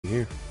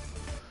Here.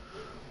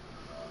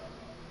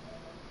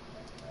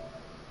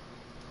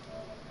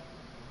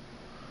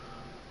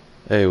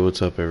 Hey,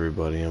 what's up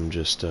everybody? I'm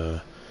just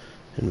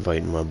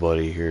inviting my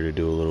buddy here to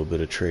do a little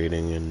bit of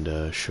trading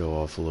and show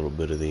off a little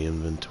bit of the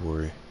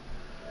inventory.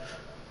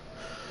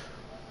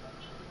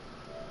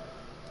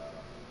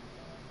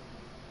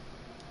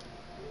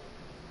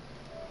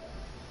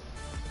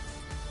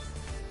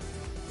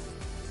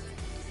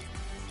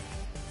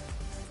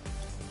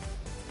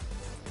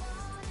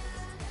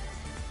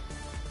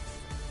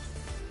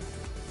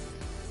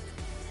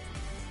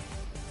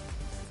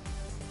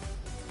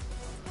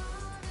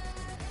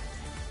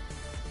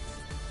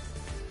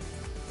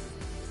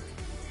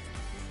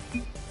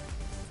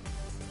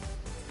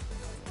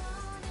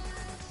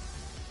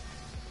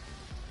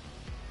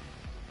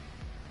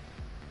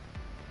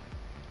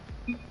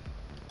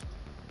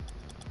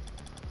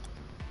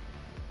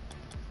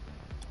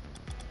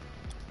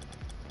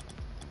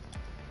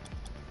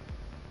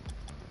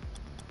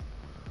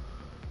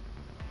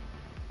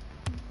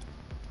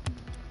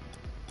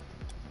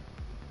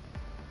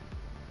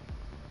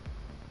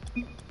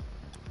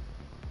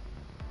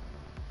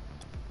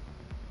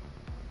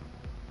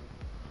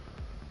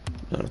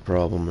 Not a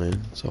problem,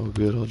 man. It's all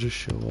good. I'll just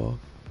show off.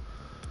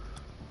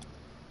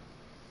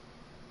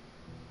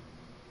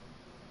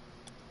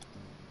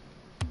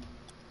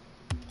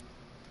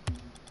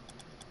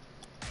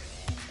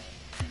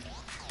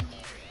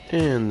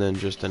 And then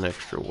just an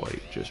extra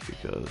white, just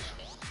because.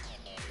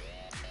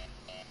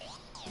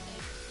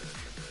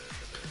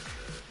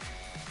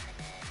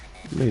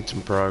 Made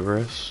some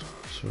progress.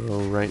 So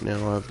right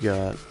now I've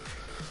got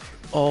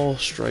all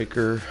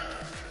striker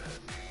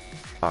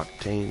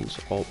octanes,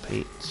 all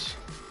paints.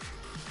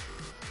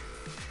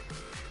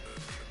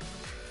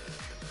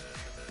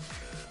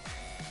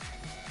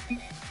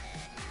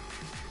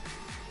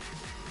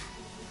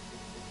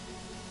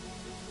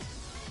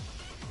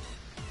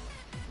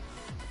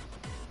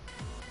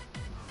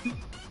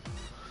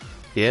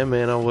 Yeah,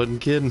 man, I wasn't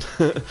kidding.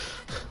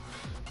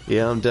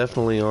 Yeah, I'm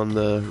definitely on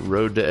the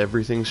road to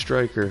everything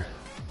striker.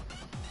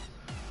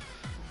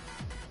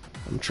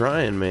 I'm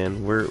trying,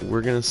 man.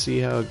 We're gonna see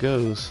how it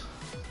goes.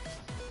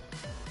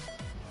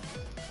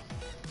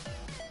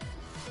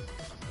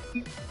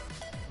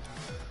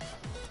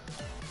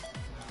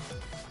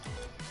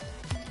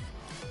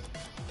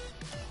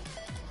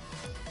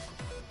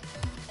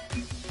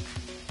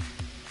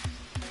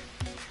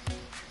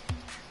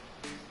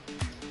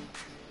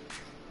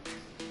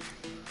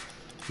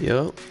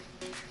 Yep.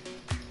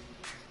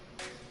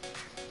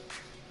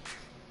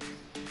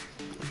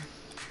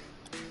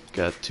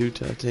 Got 2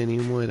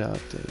 titanium white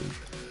octane.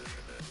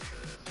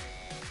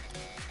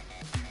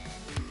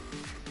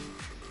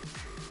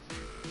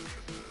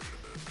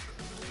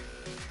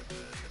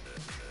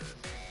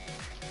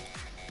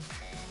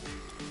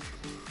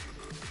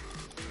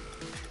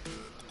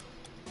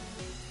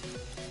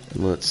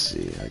 And let's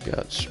see, I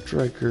got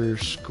striker,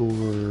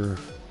 score,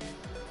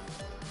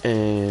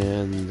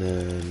 and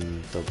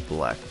then the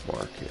black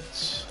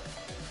markets.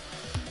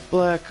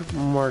 Black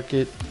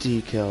market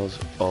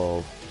decals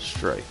all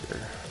striker.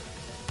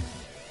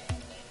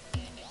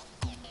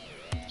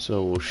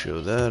 So we'll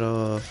show that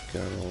off.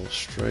 Got all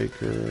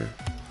striker.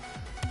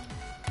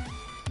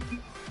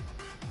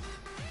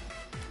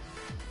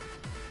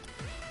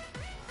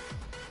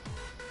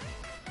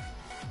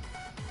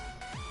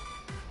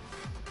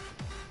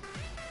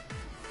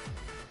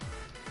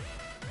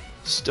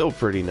 Still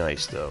pretty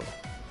nice though.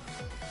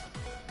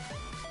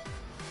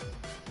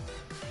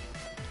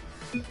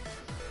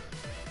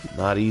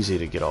 Not easy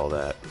to get all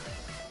that.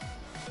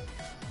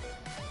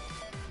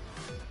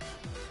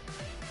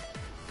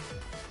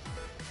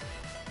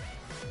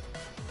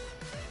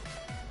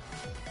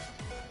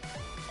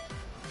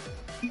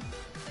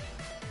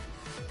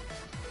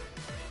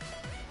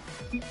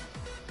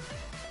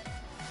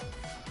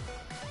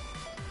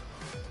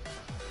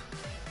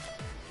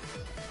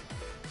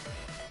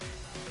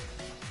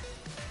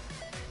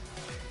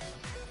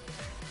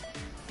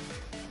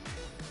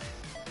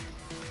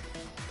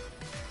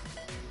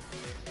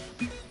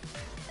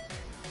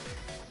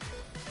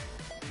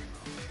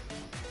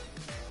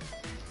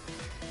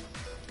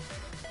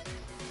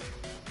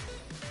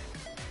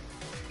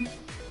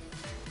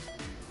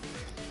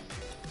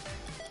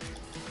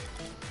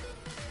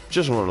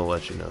 Just wanted to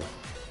let you know.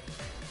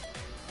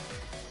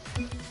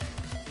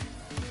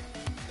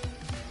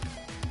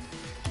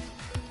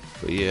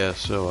 But yeah,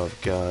 so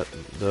I've got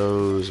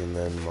those and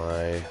then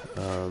my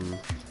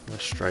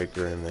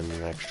striker and then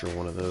an extra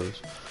one of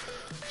those.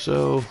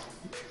 So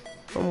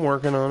I'm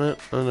working on it,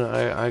 and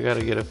I got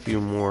to get a few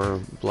more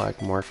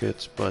black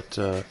markets, but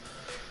you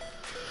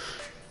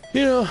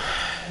know,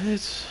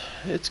 it's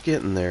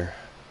getting there.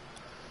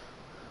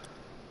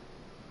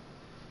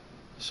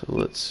 So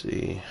let's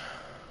see.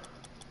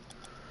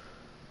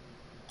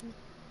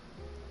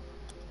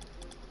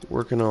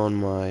 Working on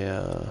my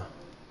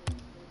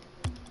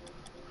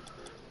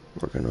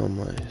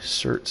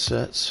cert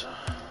sets,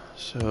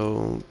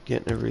 so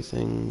getting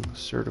everything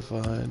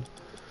certified.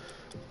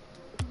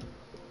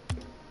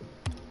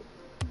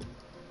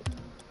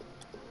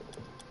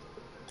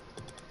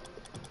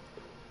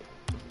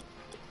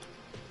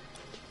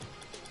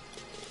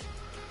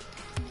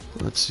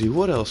 Let's see,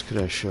 what else could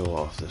I show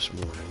off this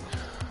morning?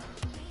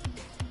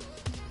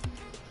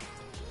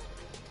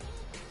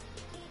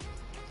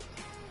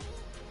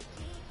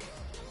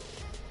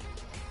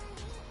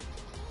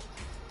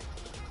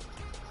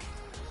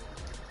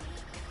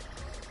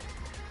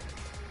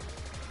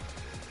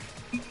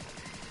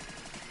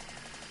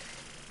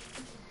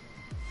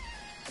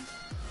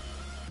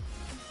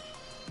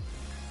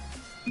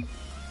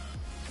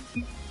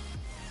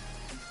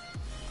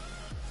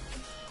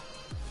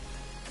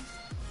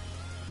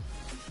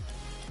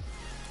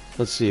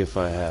 Let's see if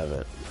I have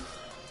it.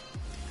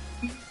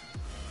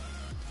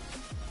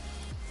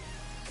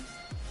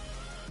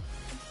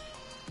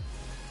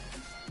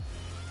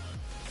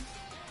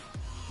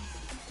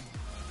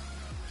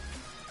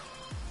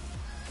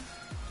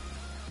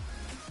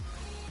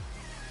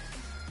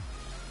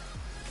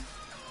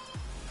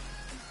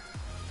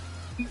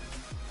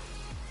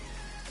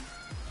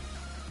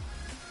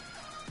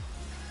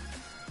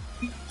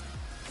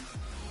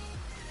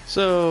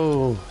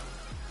 So,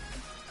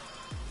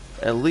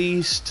 at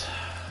least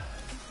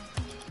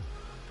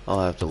I'll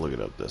have to look it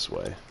up this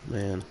way.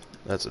 Man,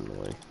 that's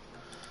annoying.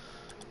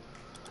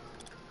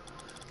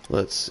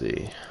 Let's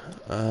see.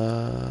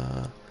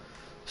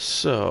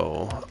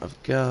 So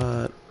I've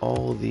got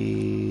all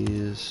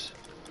these.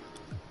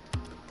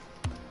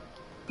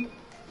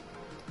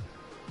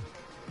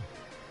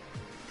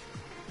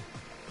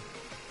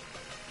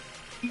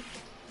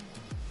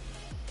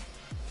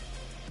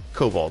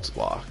 Cobalt's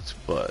locked,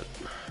 but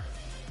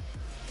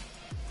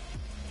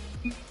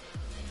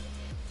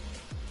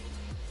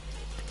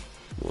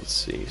let's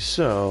see.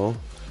 So,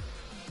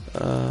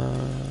 but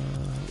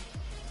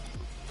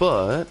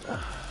other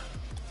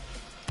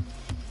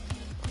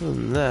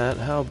than that,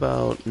 how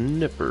about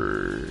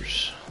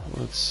nippers?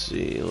 Let's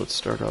see. Let's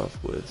start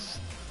off with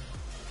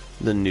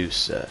the new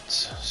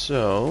sets.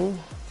 So,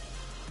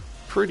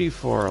 pretty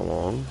far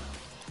along.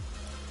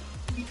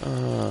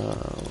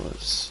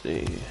 Let's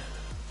see.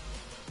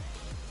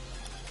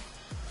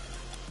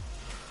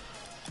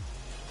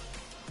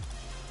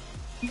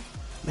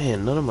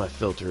 Man, none of my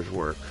filters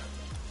work.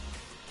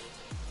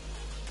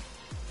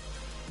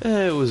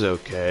 It was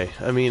okay.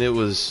 I mean, it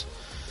was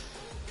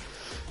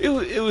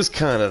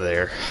kind of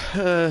there.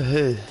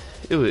 It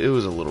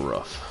was a little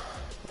rough.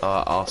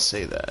 I'll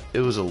say that. It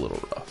was a little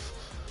rough.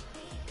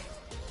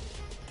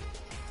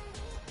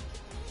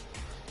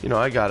 You know,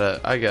 I got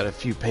a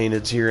few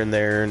painteds here and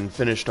there, and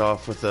finished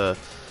off with a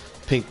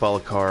pink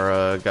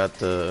Balacara. Got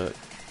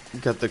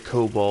the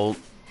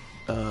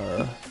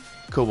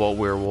cobalt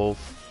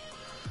werewolf.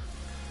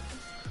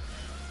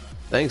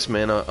 Thanks,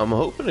 man. I'm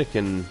hoping it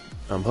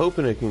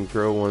can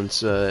grow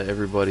once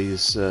everybody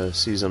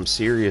sees I'm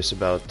serious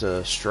about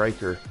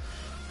Striker,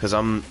 because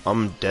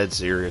I'm dead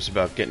serious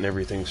about getting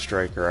everything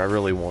Striker. I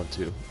really want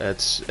to.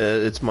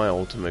 It's my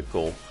ultimate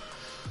goal.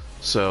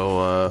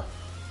 So,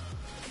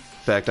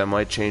 in fact, I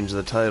might change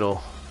the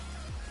title.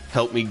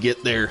 Help me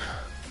get there.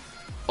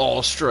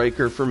 All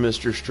Striker for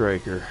Mr.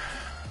 Striker.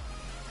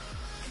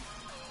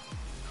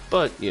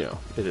 But you know,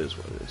 it is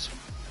what it is.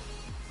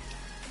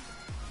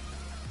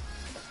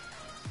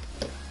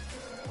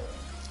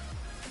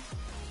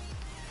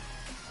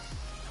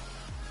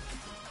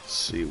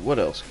 See, what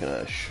else can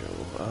I show?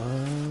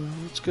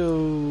 Let's go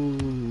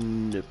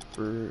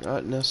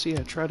nipper. Now see,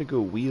 I try to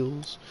go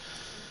wheels.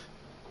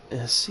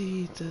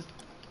 See,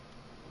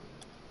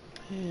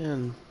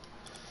 man,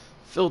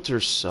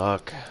 filters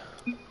suck.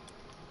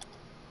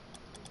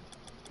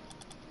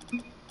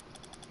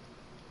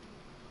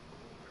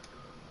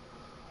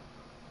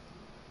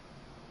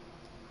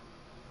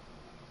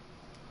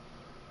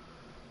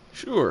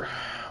 Sure.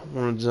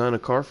 Want to design a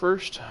car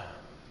first?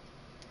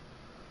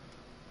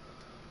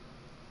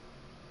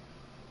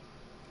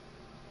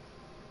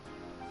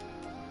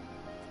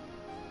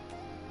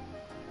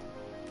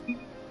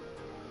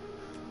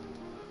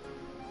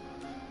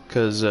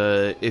 Because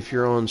if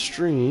you're on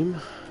stream,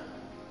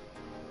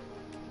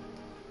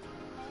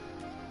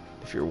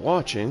 if you're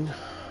watching,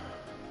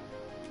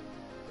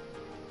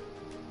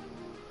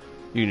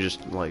 you can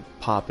just like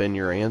pop in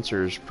your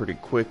answers pretty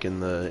quick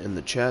in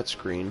the chat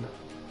screen.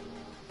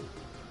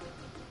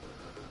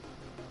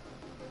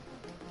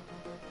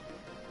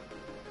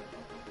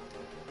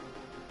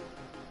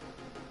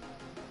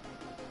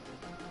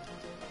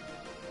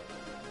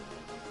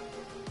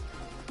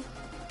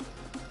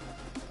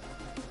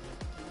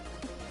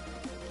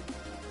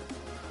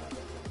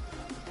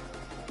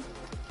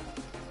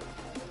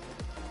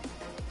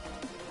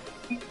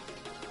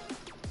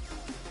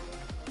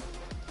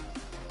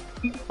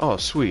 Oh,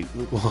 sweet.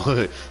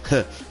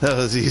 That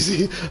was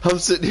easy. I'm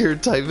sitting here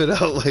typing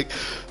out like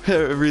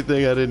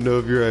everything. I didn't know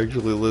if you're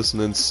actually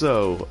listening.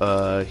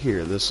 So,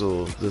 here,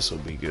 this'll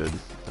be good.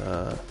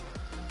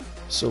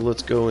 So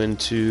let's go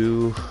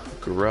into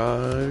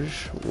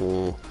Garage.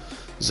 We'll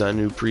design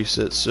new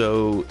preset.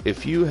 So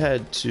if you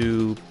had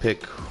to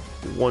pick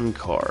one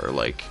car,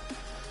 like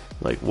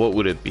what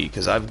would it be?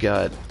 Because I've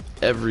got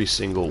every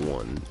single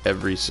one,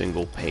 every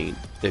single paint,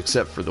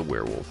 except for the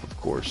werewolf, of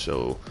course.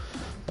 So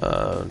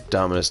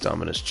Dominus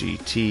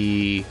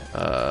GT,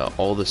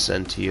 all the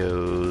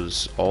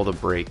Sentios, all the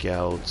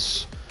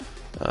Breakouts,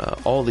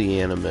 all the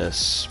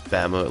Animus,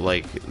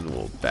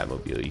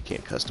 Batmobile you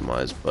can't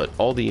customize, but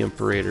all the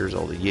Imperators,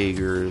 all the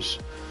Jaegers.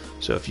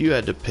 So if you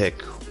had to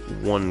pick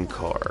one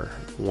car,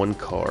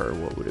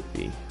 what would it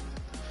be?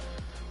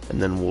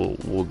 And then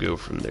we'll go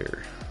from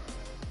there.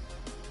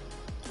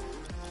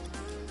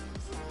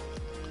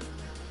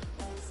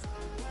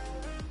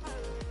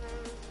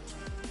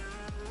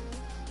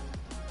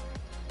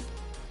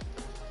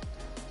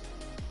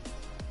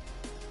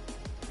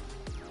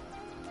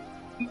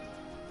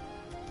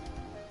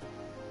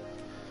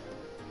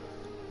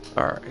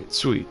 Alright,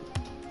 sweet.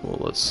 Well,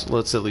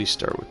 let's at least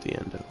start with the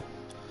endo.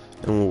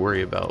 And we'll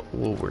worry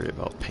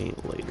about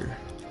paint later.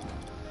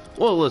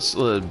 Well, let's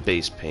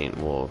base paint.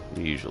 We'll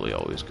usually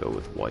always go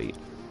with white.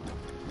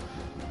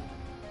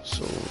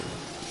 So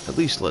at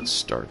least let's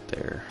start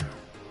there.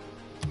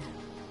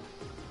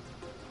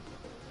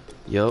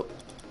 Yup,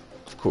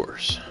 of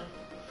course.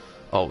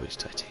 Always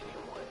titanium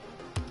white.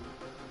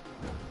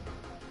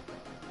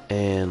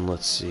 And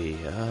let's see.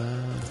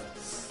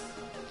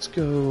 Let's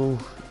go.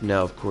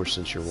 Now, of course,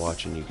 since you're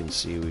watching, you can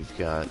see we've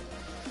got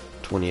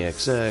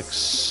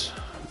 20XX,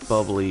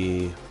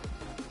 bubbly,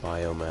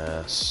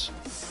 biomass.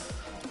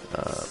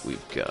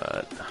 We've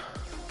got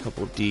a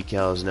couple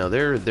decals. Now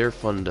they're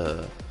fun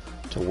to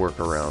work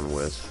around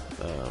with,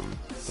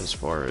 as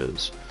far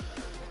as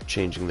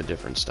changing the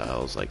different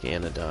styles, like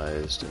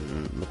anodized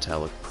and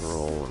metallic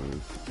pearl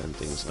and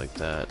things like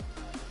that.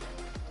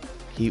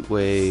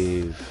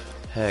 Heatwave,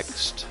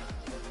 hexed,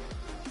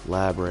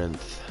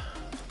 labyrinth.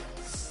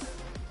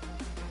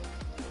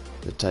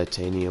 The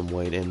titanium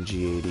white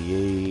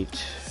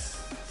MG88.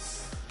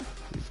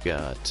 We've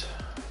got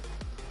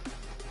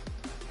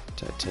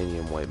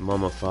titanium white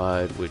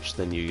mummified, which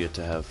then you get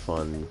to have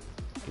fun,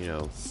 you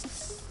know.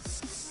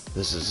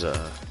 This is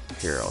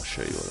here, I'll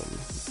show you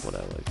what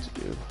I like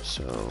to do.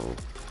 So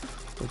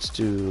let's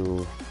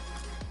do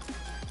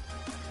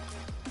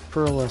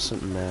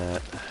pearlescent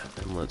matte,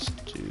 and let's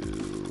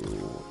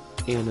do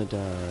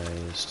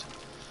anodized,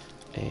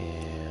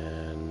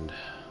 and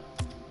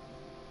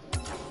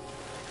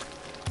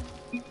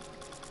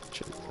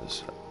check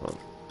this out.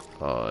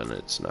 Oh, and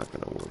it's not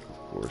gonna work, of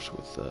course,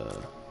 with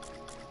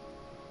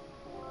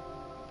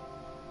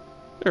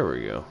there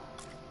we go.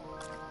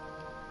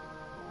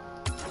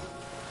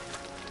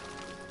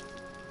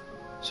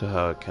 So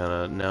how it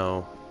kinda,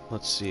 now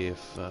let's see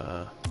if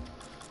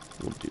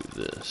we'll do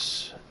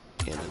this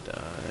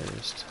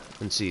anodized,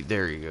 and see,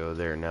 there you go,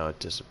 there, now it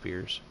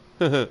disappears.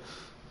 That's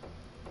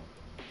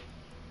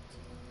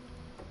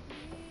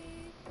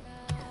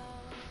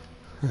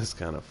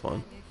kind of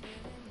fun.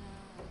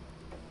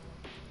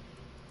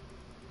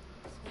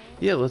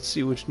 Yeah, let's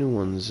see which new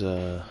ones,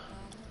 let's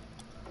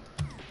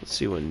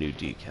see what new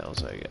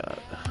decals I got.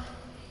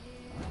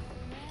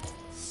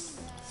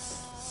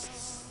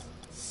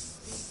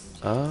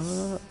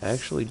 I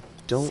actually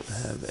don't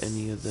have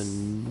any of the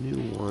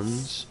new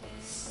ones.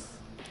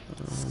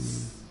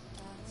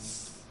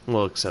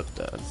 Well, except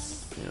that,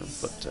 you know,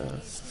 but,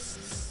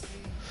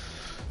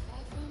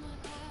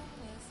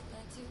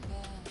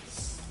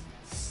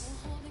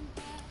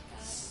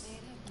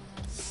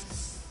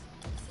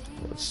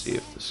 let's see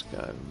if this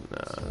guy,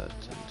 nah, that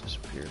didn't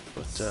disappear,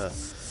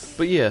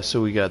 but yeah,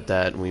 so we got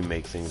that, and we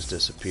make things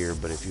disappear.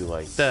 But if you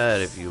like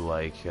that, if you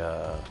like,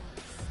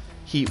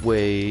 heat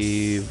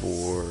wave,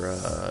 or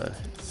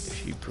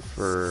if you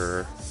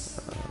prefer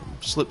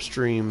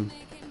slipstream,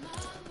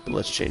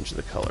 let's change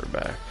the color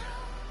back.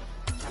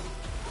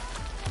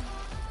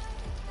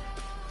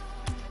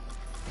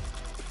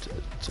 To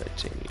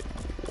titanium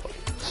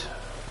white.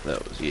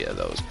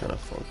 That was kind of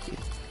funky.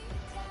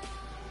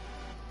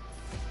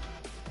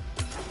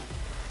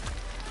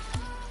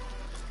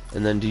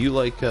 And then, do you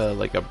like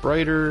a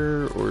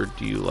brighter, or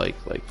do you like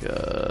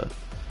a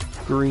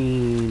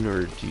green,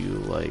 or do you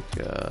like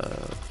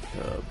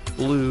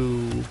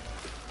blue?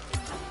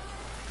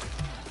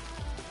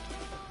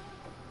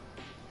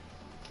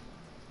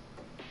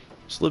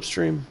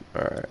 Slipstream?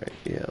 Alright,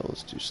 yeah,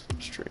 let's do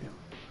slipstream.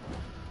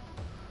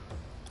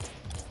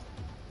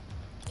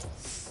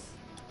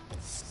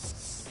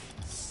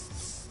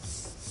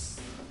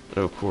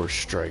 And of course,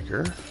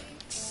 striker.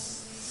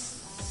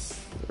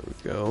 There we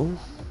go.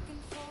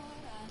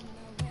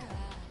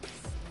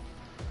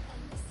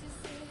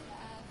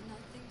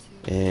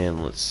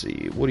 And let's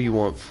see, what do you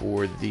want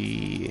for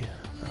the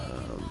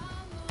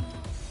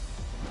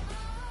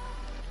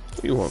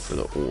what do you want for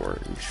the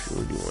orange?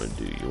 What do you want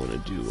to do? You want to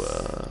do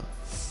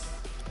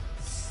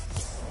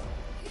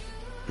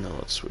now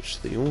let's switch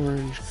to the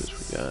orange, because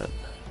we got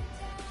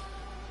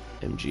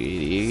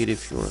MG88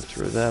 if you want to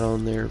throw that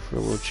on there for a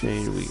little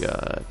change. We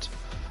got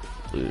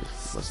blue.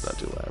 Let's not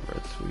do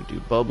labyrinth. We do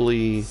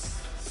bubbly,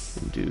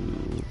 we do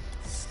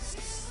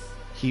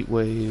heat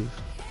wave.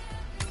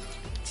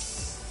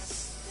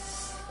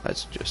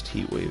 That's just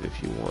heat wave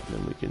if you want,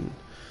 and then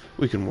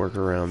we can work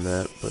around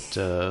that.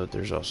 But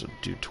there's also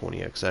do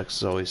 20XX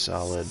is always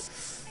solid.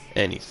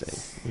 Anything,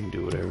 you can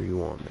do whatever you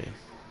want, man.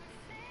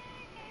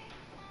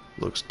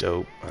 Looks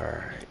dope.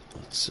 Alright,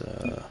 let's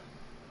go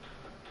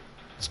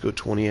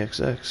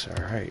 20XX.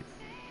 Alright,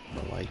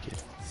 I like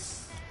it.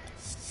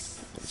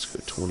 Let's go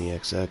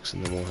 20XX,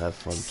 and then we'll have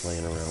fun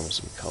playing around with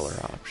some color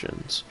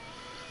options.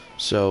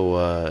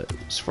 So,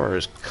 as far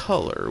as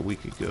color, we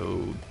could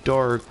go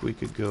dark, we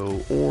could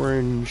go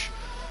orange,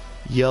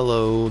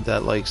 yellow.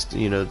 That likes,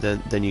 you know,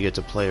 then you get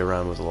to play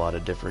around with a lot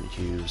of different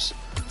hues,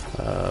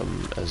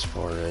 as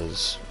far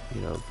as,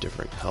 you know,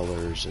 different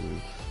colors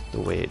and the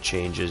way it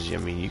changes. I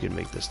mean, you can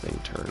make this thing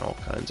turn all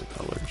kinds of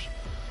colors.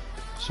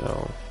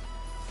 So,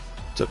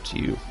 it's up to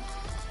you.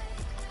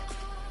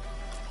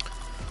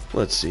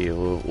 Let's see.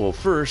 Well,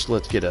 first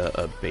let's get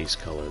a base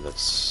color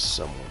that's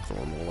somewhat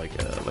normal, like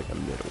a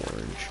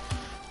mid-orange,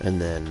 and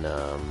then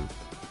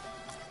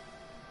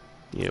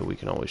you know, we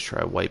can always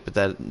try white, but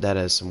that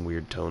has some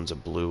weird tones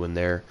of blue in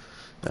there,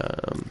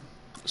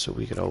 so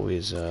we could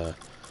always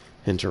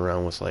hint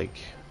around with like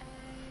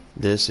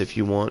this if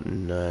you want,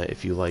 and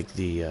if you like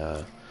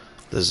the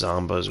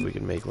Zombas, we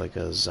can make like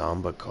a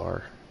Zomba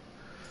car.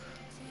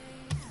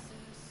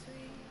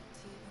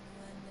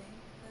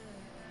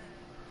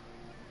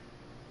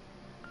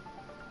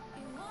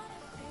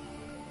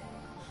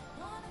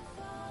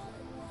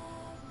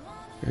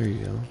 There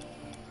you go.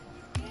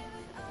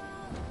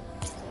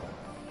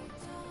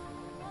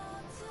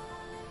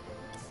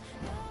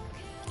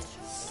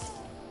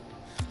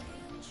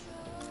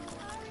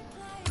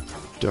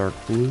 Dark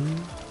blue.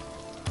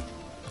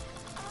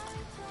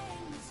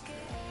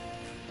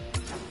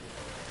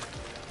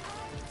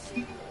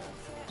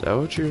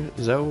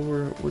 Is that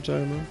what we're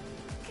talking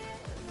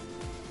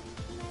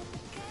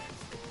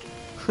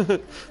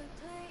about?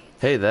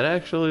 Hey, that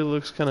actually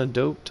looks kind of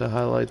dope to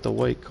highlight the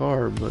white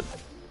car, but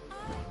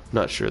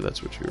not sure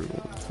that's what you were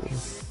going for.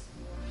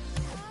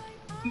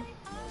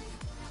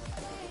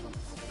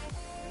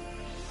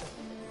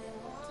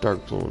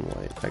 Dark blue and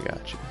white, I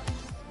got you.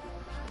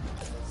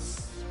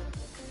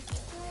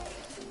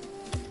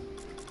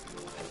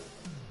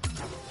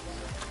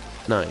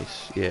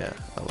 Nice, yeah,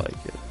 I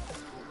like it.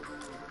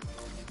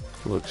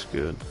 Looks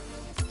good.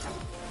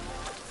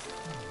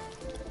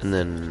 And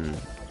then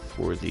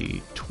for the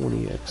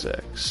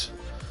 20XX,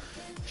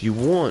 if you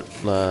want,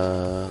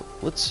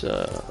 let's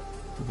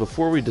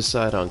before we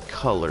decide on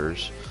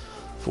colors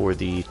for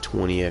the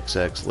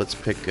 20XX, let's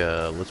pick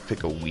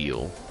a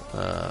wheel.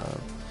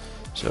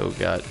 So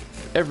got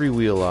every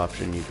wheel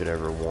option you could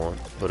ever want,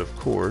 but of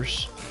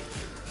course,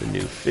 the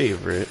new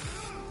favorite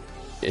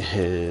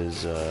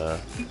is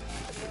let's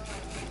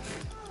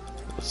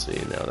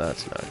see. Now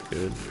that's not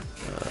good.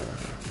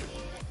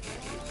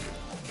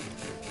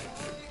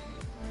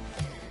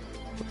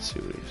 Let's see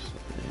what he's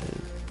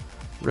saying.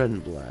 Red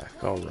and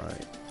black. All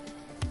right.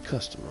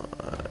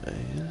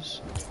 Customize.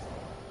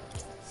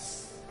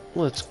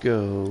 Let's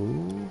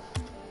go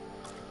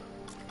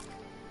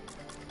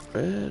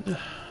red.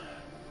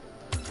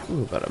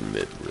 Ooh, about a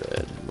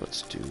mid-red.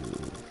 Let's do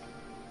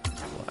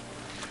black.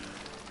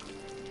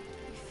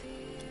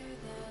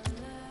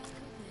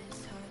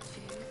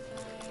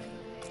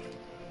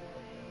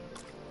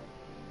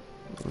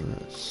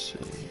 Let's see.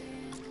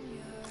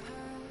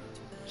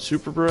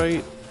 Super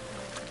bright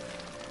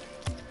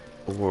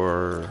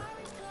or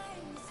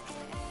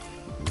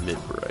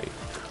mid-bright?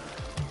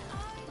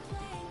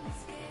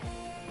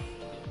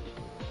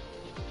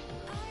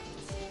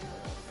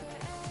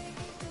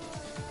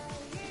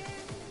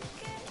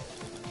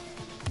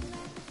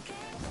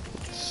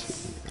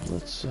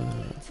 Let's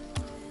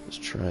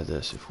try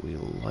this if we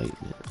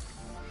lighten it.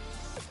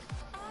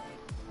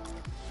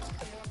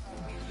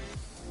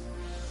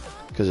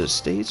 Because it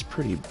stays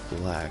pretty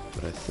black,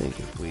 but I think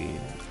if we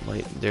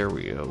lighten, there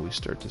we go, we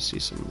start to see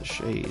some of the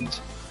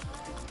shades.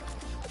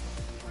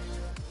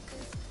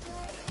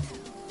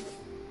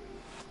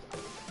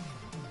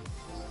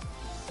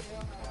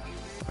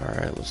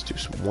 Alright, let's do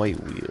some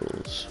white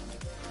wheels.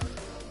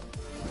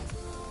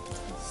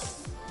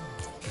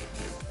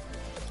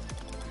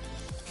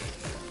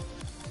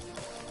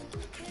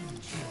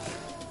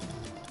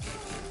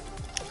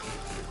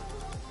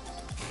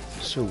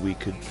 So we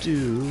could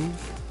do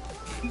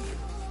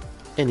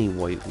any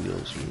white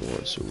wheels you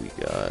want. So we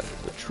got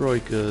the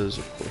Troikas,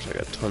 of course I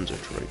got tons of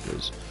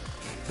Troikas.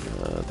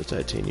 The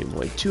titanium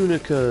white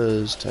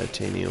Tunicas,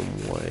 titanium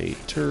white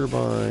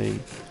Turbine.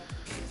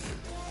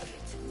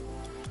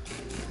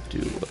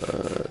 Do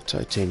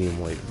titanium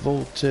white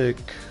Voltic.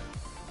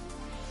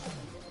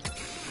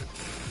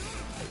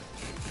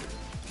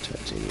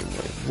 Titanium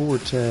white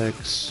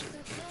Vortex.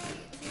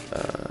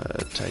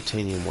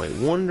 Titanium white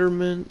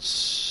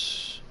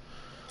Wonderments.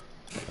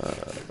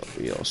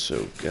 We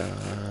also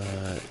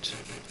got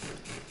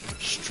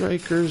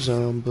Striker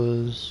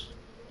Zombas.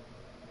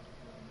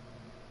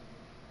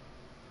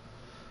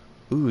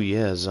 Ooh,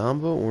 yeah,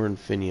 Zomba or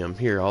Infinium.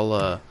 Here,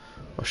 I'll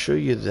show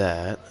you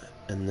that,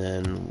 and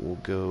then we'll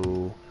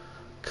go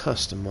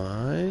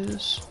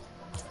customize,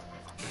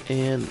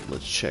 and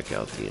let's check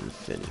out the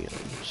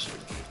Infiniums.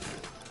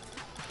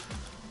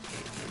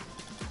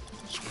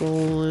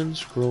 Scrolling,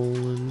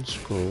 scrolling,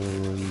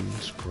 scrolling,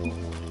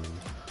 scrolling,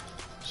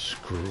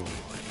 scrolling.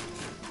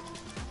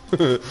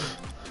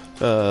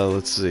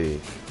 Let's see.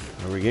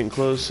 Are we getting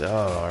close? Oh,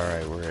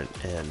 alright, we're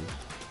at N.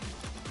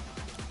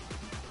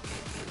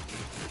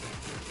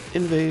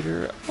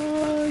 Invader.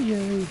 Ah,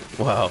 yay.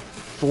 Wow.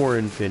 4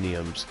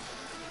 Infiniums.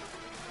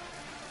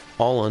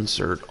 All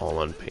uncert,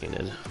 all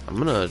unpainted. I'm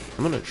gonna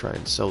try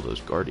and sell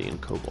those Guardian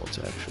Cobalts,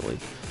 actually.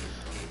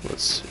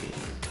 Let's see.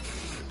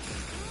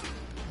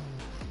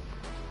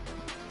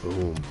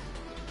 Boom.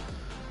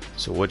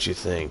 So what you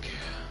think?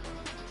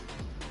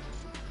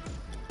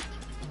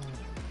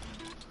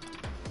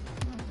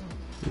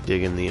 You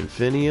digging the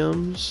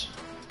Infiniums?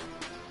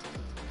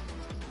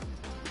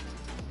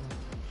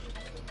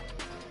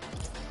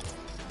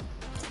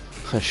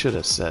 I should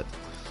have set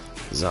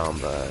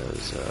Zomba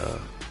as,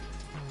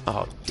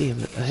 oh, damn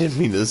it. I didn't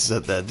mean to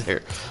set that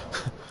there.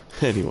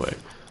 Anyway.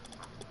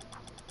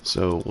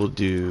 So we'll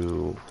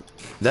do...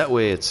 That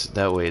way it's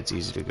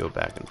easy to go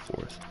back and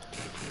forth.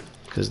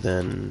 Because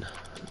then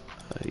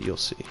you'll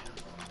see.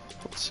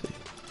 Let's see.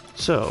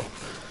 So,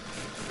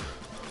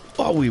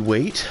 while we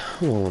wait,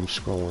 while I'm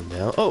scrolling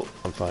down... Oh,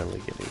 I'm finally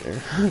getting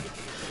there.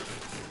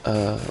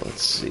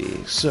 Let's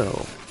see.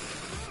 So,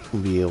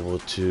 we'll be able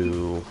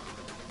to...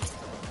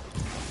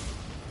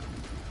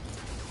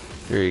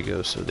 There you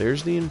go. So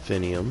there's the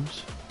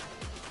Infiniums.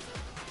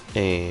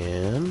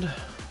 And...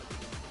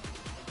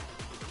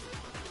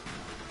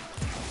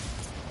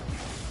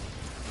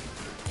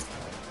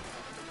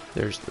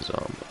 there's the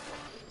Zomba.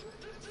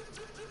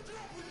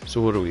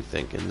 So what are we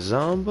thinking?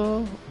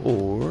 Zomba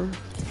or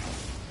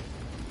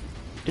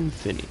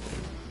Infinium?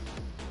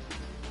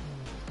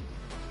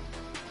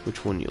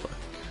 Which one you like?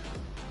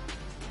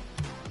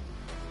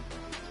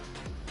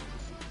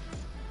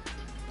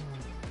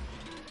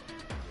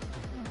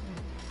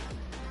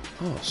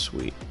 Oh,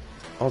 sweet.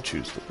 I'll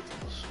choose the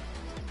wheels.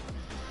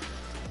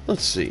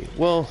 Let's see.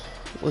 Well,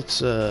 let's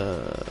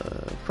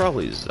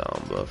probably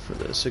Zomba for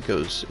this. It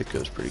goes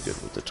pretty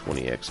good with the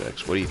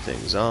 20XX. What do you think,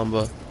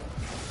 Zomba?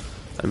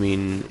 I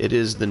mean, it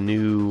is the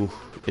new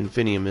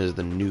Infinium is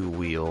the new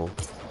wheel.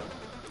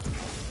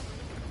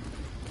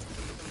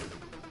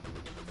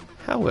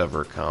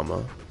 However,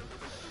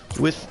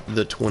 with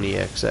the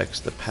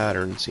 20XX, the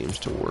pattern seems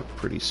to work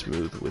pretty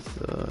smooth with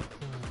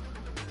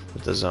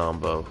the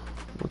Zombo.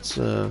 Let's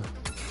we'll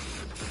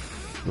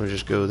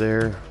just go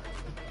there.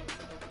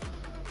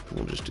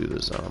 We'll just do the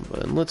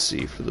Zomba. And let's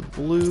see, for the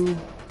blue,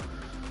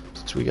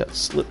 since we got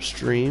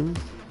Slipstream,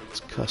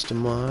 let's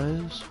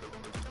customize.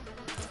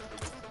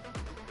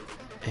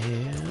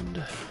 And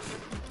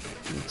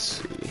let's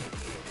see.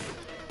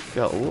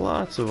 Got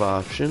lots of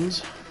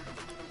options.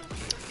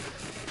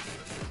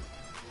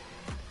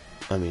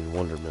 I mean,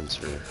 Wondermints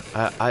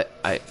are...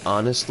 I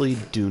honestly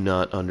do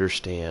not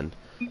understand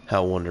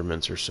how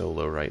Wondermints are so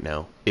low right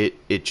now. It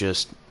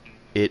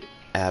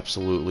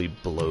absolutely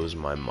blows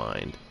my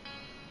mind.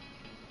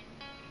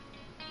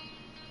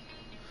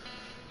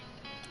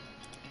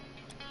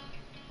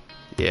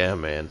 Yeah,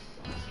 man.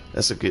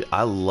 That's a good...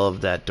 I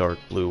love that dark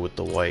blue with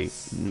the white.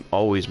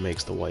 Always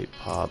makes the white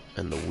pop.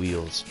 And the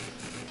wheels.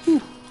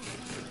 Whew.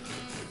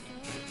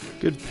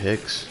 Good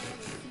picks.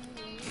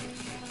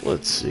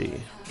 Let's see.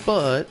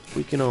 But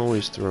we can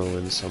always throw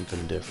in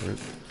something different.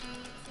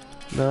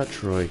 Not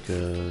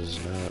Troikas,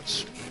 not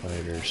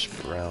Spider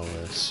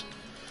Spiralis.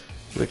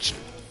 Which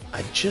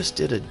I just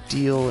did a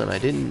deal and I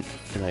didn't...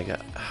 And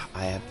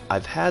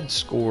I've had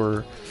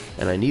Score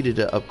and I needed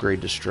to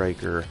upgrade to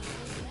Striker.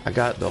 I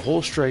got the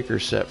whole Striker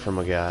set from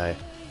a guy,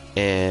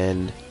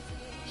 and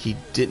he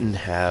didn't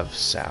have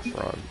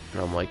Saffron.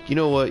 And I'm like, you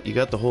know what? You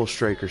got the whole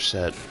Striker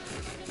set.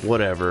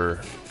 Whatever.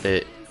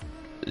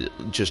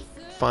 Just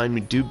find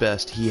me. Do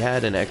best. He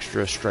had an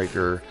extra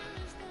Striker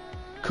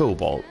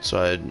Cobalt,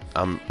 so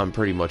I'm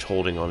pretty much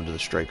holding on to the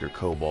Striker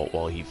Cobalt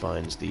while he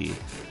finds the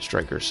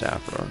Striker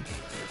Saffron,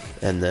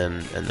 and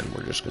then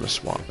we're just gonna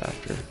swap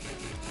after.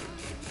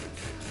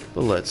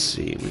 But let's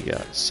see. We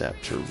got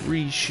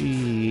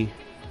Saptorishi.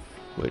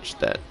 Which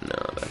that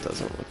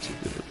doesn't look too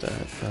good with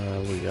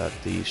that. We got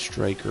the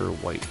Striker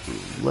White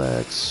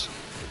Roulettes.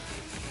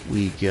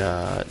 We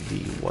got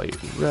the White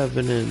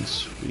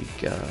Revenants. We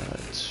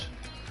got...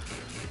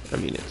 I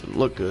mean, it didn't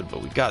look good,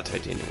 but we got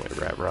Titanium White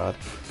Rat Rod.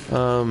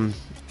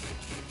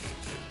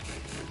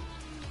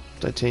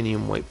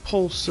 Titanium White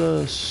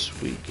Pulsus.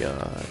 We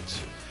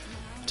got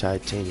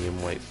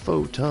Titanium White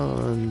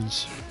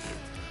Photons.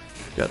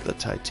 We got the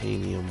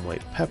Titanium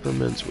White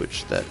Peppermints,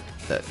 which that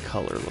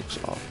color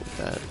looks off with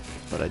that.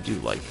 But I do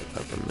like the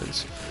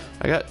peppermints.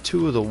 I got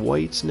 2 of the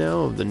whites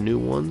now, of the new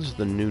ones,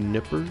 the new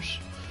nippers.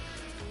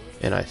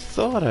 And I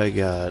thought I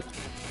got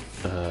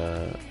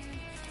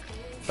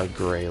a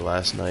gray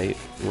last night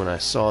when I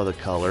saw the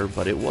color,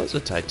 but it was a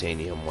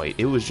titanium white.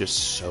 It was just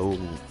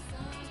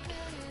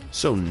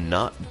so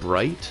not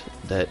bright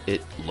that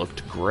it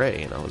looked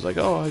gray. And I was like,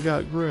 oh, I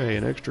got gray,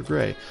 an extra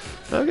gray.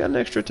 I got an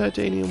extra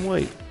titanium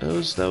white. That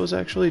was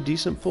actually a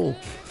decent pull.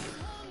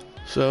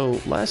 So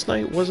last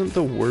night wasn't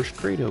the worst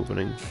crate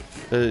opening.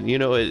 You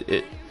know,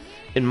 it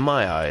in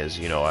my eyes,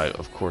 you know,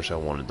 of course I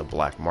wanted the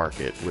black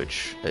market,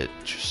 which it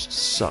just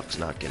sucks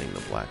not getting the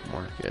black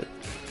market.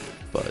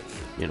 But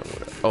you know,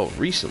 whatever. Oh,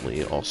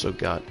 recently also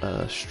got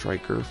a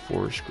striker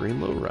for screen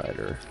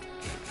lowrider.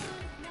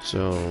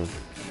 So,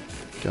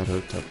 got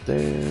hooked up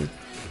there.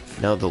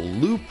 Now the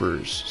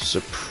loopers,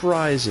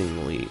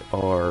 surprisingly,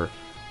 are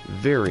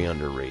very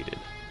underrated.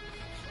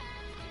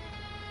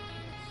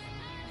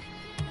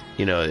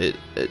 You know,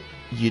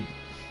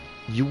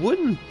 you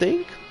wouldn't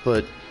think,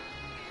 but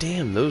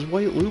damn, those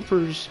white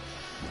loopers,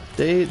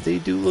 they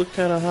do look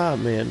kind of hot,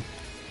 man.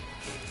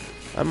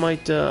 I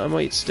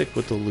might stick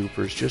with the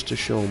loopers just to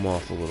show them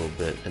off a little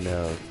bit. And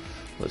now,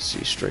 let's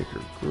see,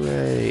 striker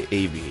gray,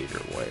 aviator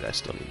white. I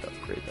still need to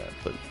upgrade that,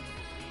 but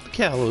the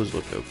Kalos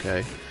look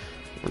okay.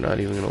 We're not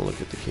even gonna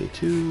look at the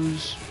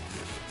K2s.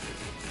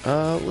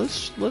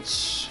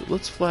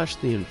 Let's flash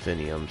the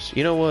Infiniums.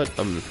 You know what?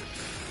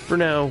 For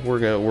now, we're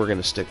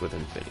gonna stick with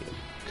Infinium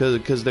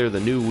because they're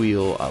the new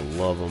wheel. I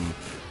love them.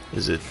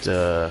 Is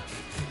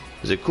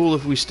it cool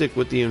if we stick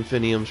with the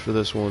Infiniums for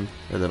this one,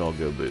 and then I'll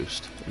go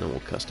boost, and then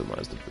we'll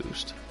customize the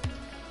boost.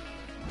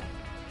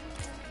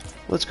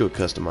 Let's go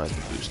customize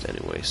the boost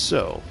anyway.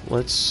 So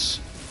let's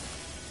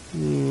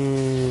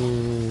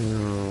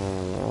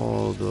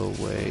all the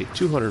way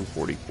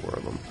 244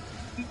 of them.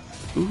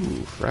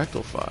 Ooh,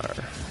 fractal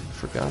fire.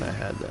 Forgot I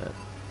had that.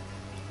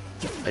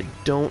 I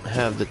don't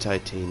have the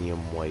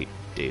titanium white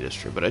data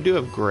strip, but I do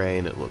have gray,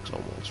 and it looks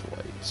almost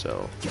white.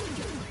 So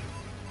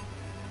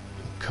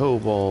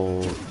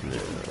cobalt, no,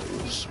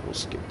 we'll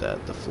skip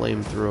that. The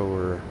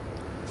flamethrower,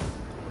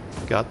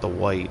 got the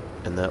white,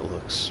 and that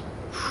looks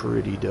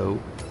pretty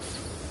dope.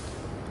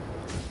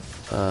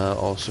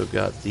 Also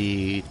got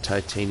the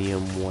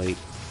titanium white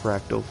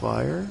fractal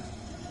fire.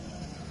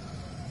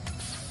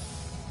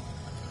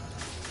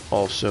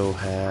 Also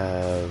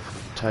have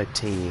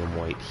titanium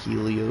white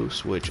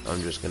Helios, which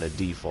I'm just going to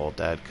default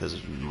that because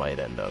it might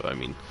end up, I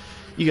mean,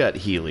 you got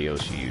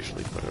Helios, you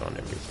usually put it on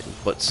everything,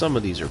 but some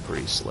of these are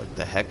pretty slick.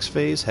 The Hex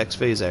Phase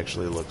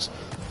actually looks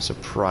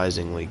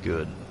surprisingly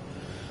good.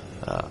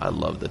 I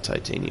love the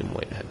titanium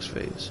white Hex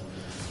Phase.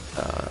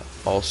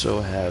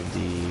 Also have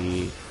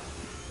the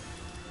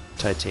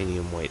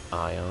titanium white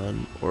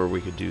Ion, or we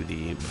could do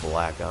the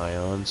black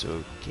Ion so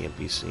it can't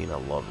be seen. I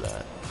love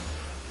that.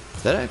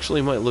 That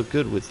actually might look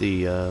good with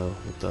the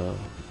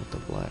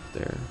black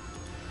there.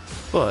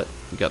 But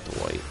we got the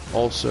white.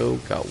 Also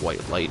got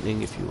white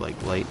lightning if you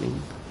like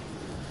lightning.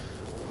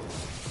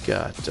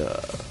 Got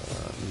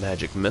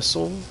magic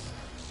missile.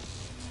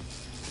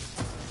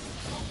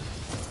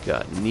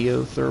 Got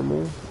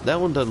neothermal.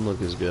 That one doesn't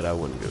look as good. I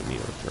wouldn't go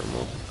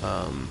neothermal.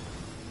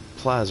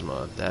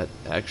 Plasma. That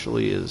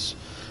actually is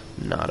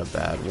not a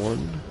bad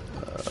one.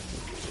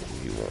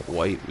 If you want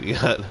white, we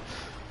got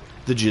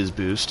the Jizz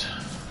Boost.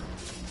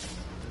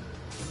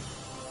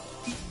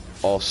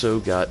 Also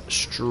got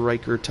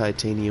Striker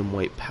Titanium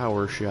White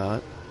Power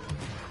Shot.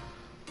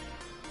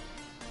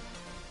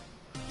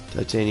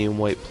 Titanium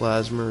White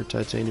Plasma or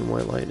Titanium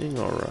White Lightning?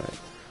 Alright.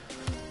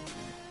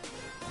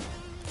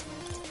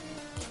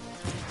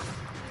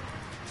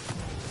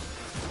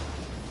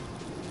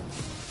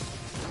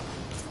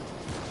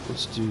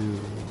 Let's do... You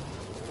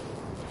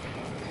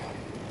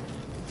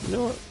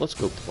know what? Let's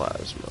go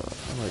Plasma.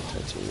 I like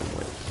Titanium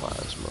White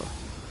Plasma.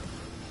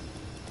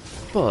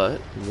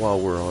 But, while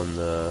we're on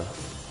the...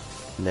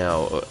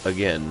 Now,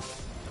 again,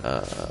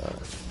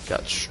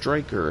 got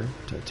Striker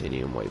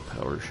Titanium White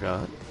Power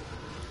Shot.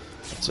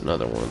 That's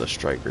another one of the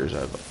Strikers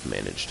I've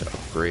managed to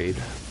upgrade.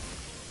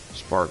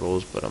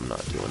 Sparkles, but I'm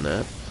not doing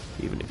that,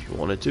 even if you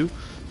wanted to.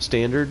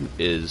 Standard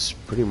is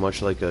pretty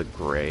much like a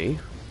gray,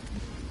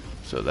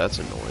 so that's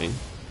annoying.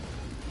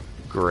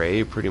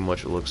 Gray pretty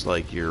much looks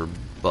like your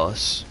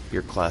bus,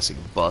 your classic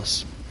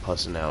bus,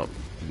 pussing out,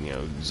 you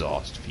know,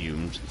 exhaust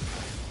fumes.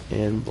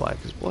 And black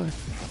is black.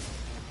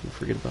 Don't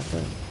forget about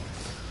that.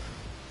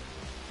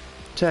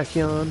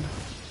 Tachyon,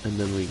 and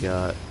then we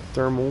got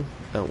thermal.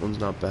 That one's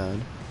not bad.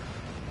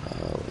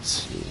 Let's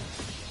see.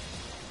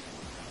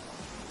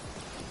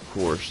 Of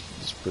course,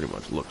 this pretty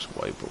much looks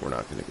white, but we're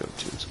not going to go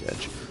Toon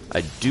Sketch.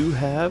 I do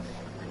have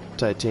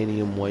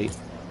titanium white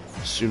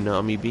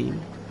tsunami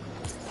beam,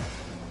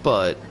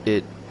 but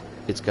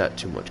it's got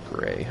too much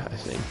gray, I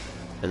think.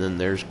 And then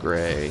there's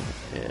gray,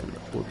 and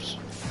whoops,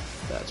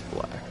 that's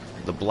black.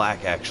 The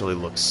black actually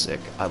looks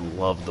sick. I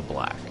love the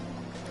black.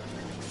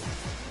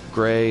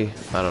 Gray,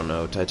 I don't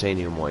know.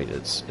 Titanium white,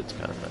 it's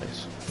kind of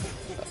nice.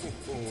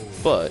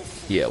 But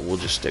yeah, we'll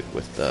just stick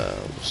with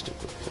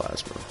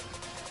plasma.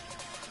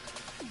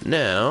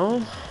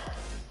 Now,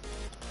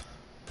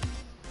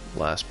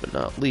 last but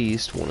not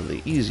least, one of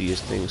the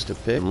easiest things to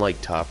pick.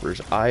 Like toppers,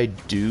 I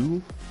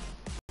do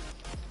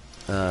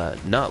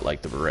not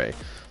like the beret.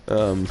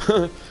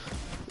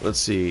 Let's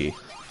see.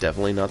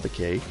 Definitely not the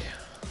cake.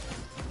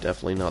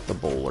 Definitely not the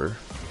bowler.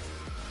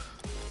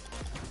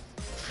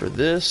 For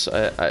this,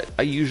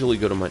 I usually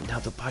go to my... Now,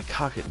 the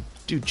bicocket...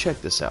 Dude,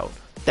 check this out.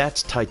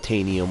 That's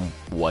titanium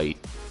white.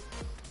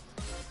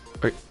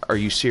 Are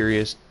you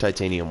serious?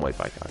 Titanium white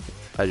bicocket.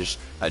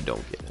 I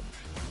don't get it.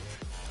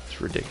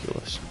 It's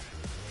ridiculous.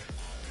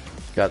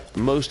 Got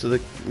most of the...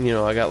 You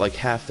know, I got like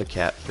half the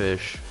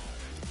catfish.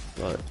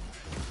 But...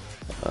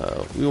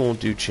 We won't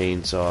do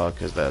chainsaw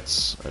because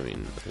that's, I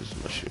mean,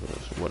 unless you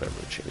whatever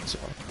chainsaw.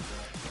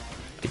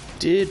 I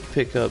did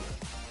pick up,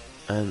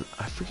 and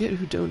I forget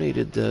who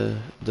donated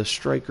the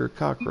striker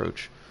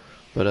cockroach,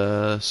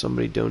 but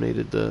somebody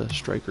donated the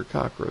striker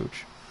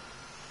cockroach.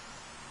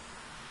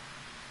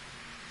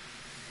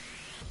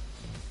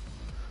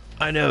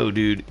 I know,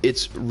 dude,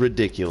 it's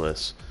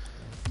ridiculous.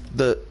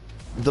 The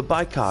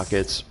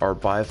bicockets are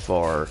by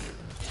far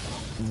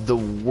the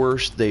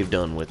worst they've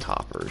done with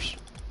toppers.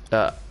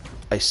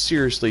 I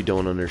seriously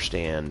don't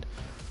understand.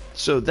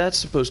 So that's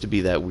supposed to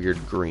be that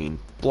weird green.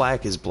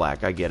 Black is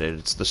black, I get it.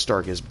 It's the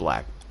starkest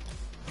black.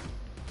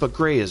 But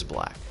gray is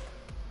black.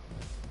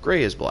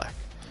 Gray is black.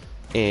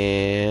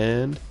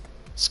 And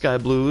sky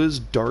blue is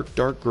dark,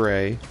 dark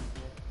gray.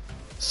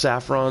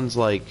 Saffron's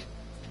like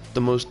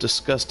the most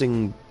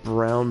disgusting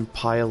brown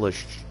pile of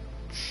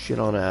shit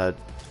on a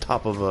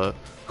top of a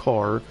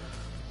car.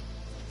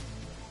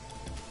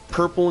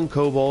 Purple and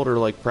cobalt are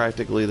like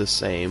practically the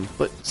same,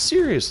 but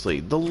seriously,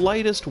 the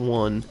lightest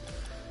one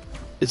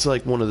is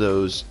like one of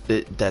those,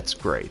 that's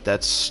gray.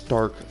 That's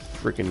stark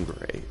freaking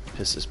gray.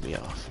 Pisses me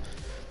off.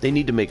 They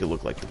need to make it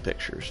look like the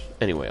pictures.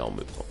 Anyway, I'll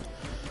move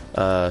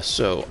on.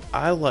 So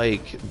I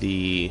like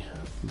the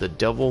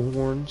devil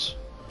horns.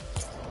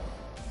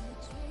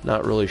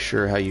 Not really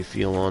sure how you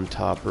feel on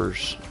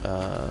toppers.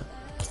 Let's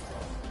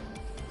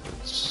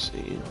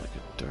see, like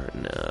a dart.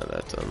 Nah,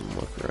 that doesn't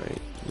look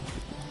right.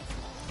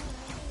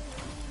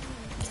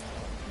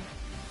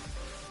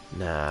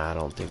 Nah, I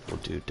don't think we'll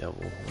do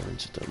devil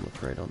horns. It doesn't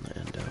look right on the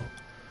endo.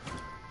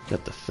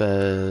 Got the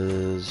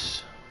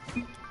fez.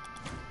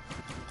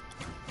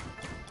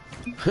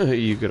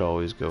 You could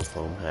always go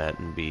foam hat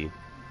and be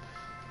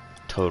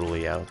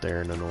totally out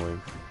there and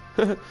annoying.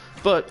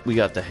 But we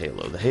got the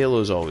halo. The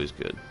halo's always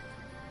good.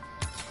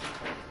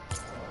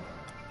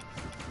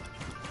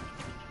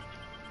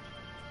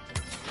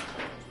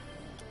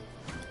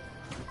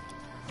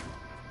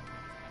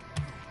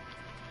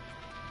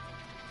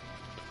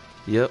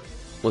 Yep.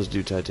 Let's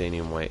do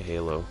titanium white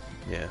halo.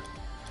 Yeah,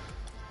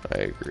 I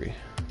agree.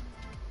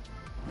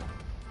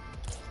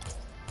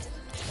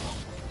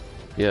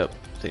 Yep,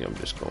 I think I'm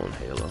just going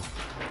halo.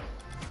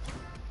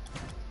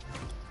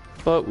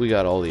 But we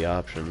got all the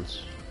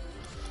options.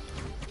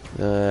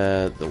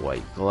 The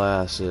white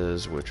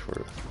glasses, which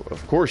were,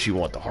 of course you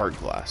want the hard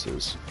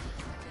glasses.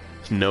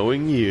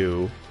 Knowing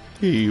you,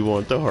 you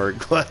want the hard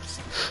glass.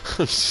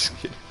 I'm just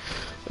kidding.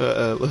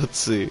 Let's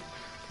see.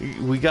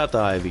 We got the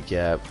ivy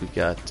cap. We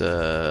got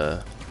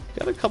a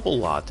couple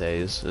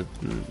lattes.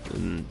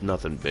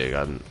 Nothing big.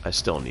 I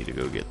still need to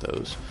go get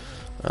those.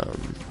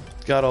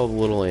 Got all the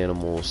little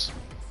animals.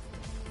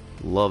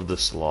 Love the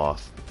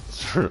sloth.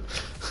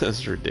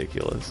 That's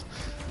ridiculous.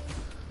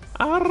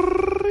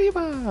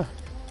 Arriba.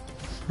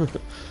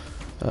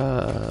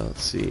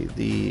 Let's see.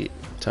 The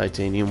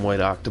titanium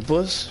white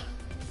octopus.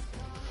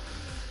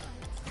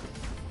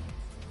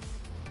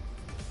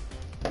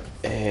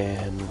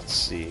 And let's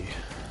see.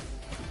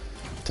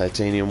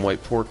 Titanium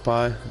white pork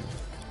pie.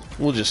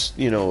 We'll just,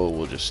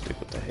 we'll just stick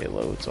with the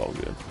halo. It's all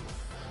good.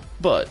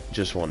 But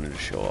just wanted to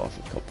show off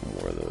a couple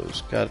more of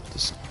those. Got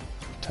this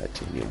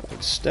titanium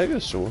white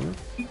stegosaur.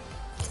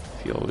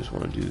 If you always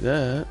want to do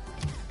that,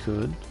 you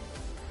could.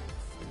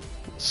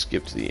 Let's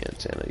skip to the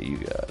antenna. You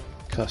got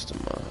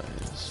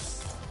customize.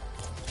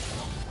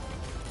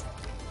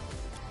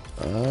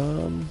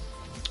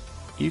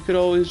 You could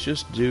always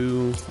just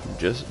do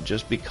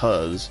just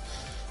because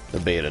the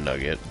beta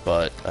nugget,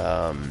 but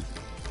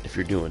if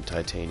you're doing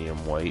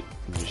titanium white,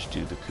 you just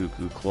do the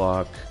cuckoo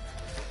clock,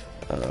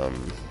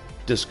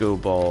 disco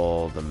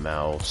ball, the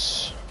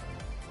mouse,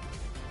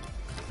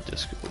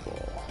 disco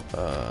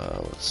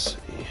ball. Let's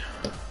see.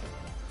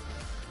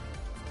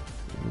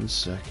 1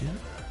 second.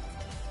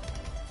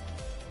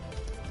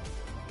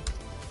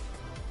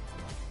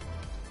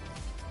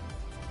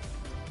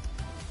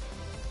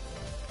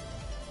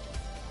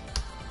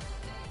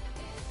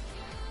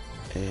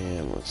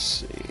 And let's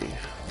see.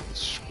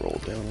 Let's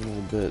scroll down a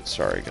little bit.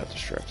 Sorry, I got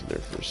distracted there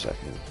for a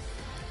second.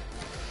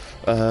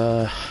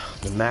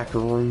 The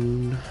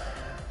macaroon.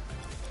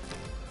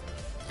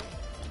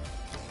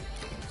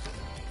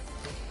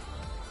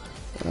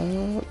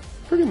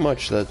 Pretty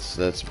much that's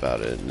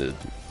about it. The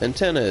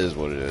antenna is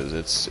what it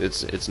is.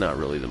 It's not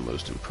really the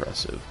most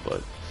impressive,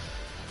 but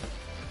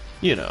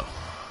you know.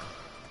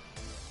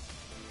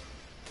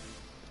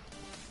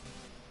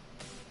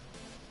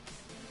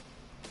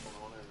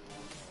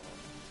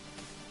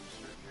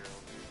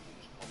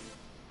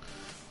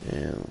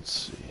 And let's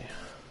see.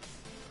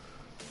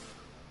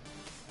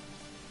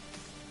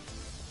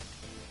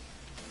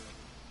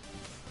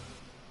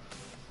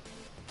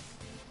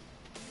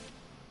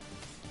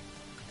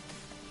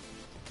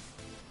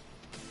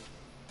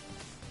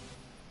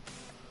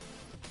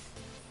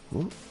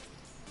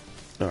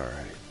 Alright,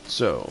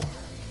 so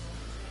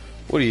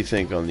what do you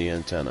think on the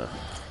antenna?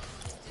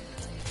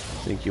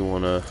 Think you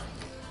wanna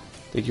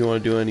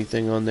do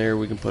anything on there?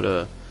 We can put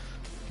a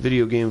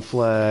video game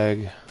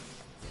flag.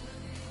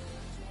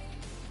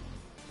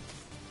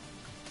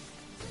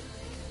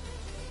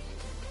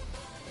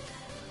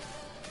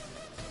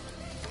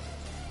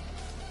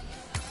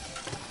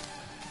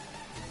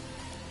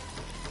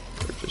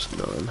 just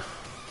none.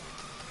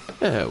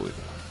 There we go.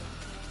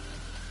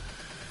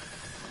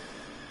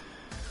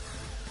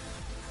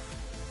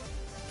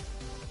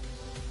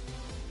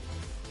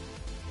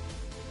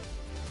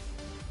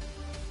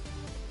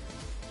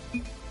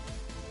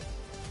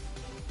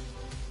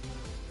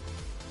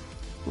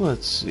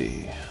 Let's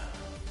see.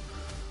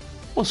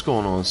 What's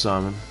going on,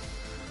 Simon?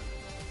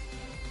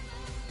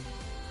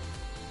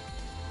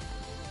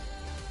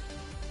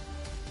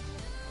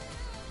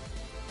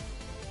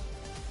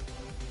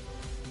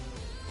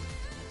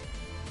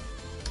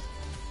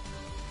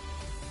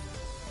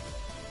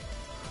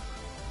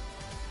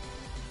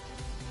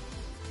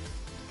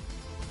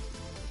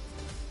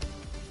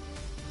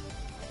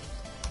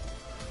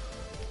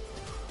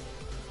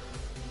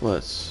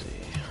 Let's see.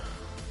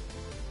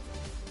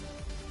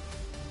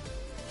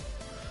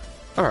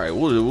 All right,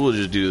 we'll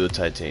just do the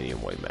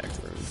titanium white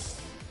macaroon.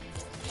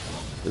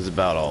 It's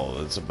about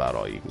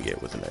all you can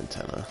get with an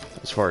antenna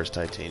as far as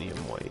titanium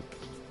white.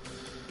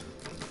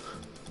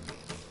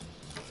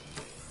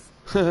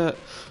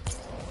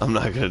 I'm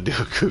not gonna do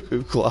a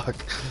cuckoo clock.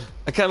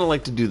 I kind of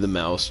like to do the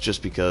mouse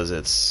just because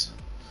it's,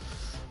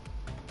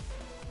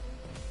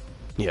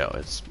 you know,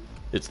 it's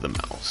the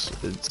mouse.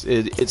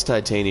 It's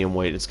titanium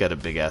white. It's got a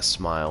big ass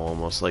smile,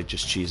 almost like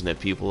just cheesing at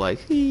people like,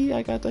 hey,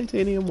 I got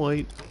titanium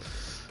white.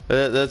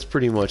 That's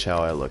pretty much how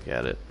I look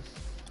at it.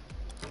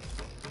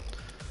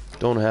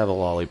 Don't have a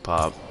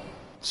lollipop,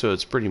 so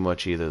it's pretty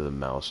much either the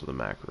mouse or the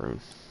macaroon.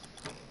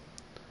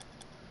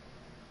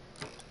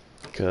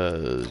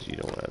 Because you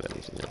don't have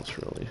anything else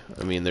really.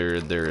 I mean,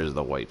 there is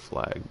the white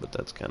flag, but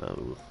that's kind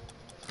of...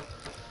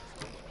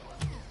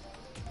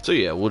 So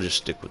yeah, we'll just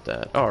stick with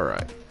that.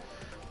 Alright.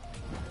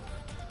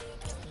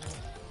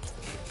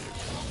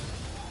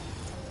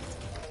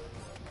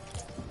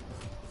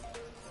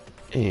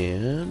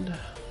 And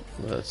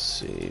let's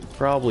see,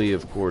 probably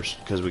of course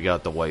because we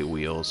got the white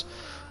wheels,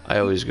 I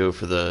always go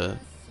for the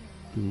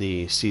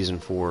season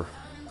 4,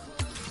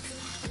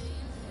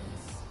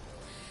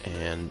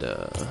 and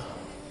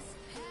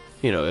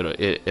you know,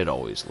 it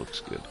always looks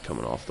good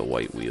coming off the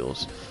white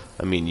wheels.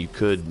 I mean, you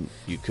could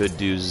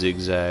do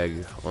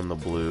zigzag on the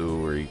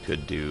blue, or you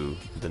could do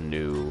the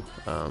new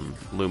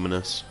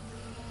luminous.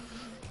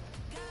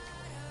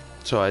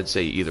 So I'd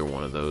say either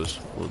one of those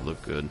would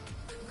look good.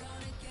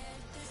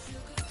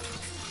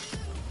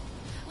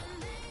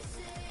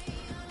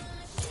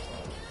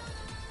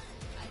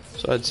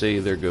 So I'd say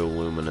either go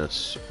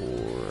luminous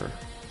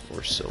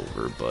or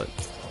silver, but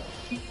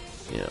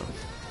you know,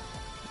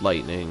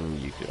 lightning,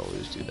 you could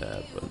always do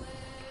that, but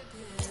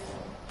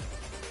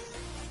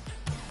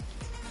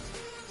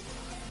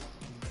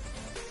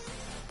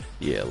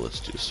yeah,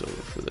 let's do silver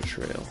for the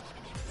trail.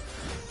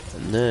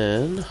 And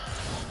then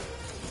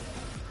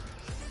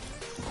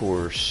of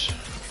course,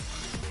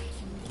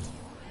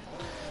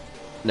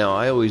 now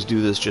I always do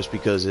this just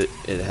because it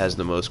has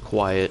the most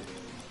quiet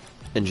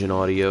engine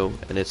audio,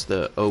 and it's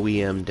the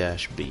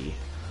OEM-B.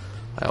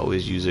 I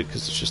always use it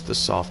because it's just the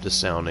softest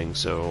sounding,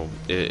 so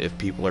if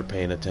people are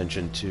paying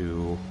attention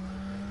to,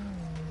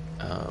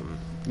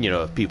 you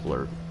know, if people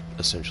are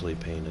essentially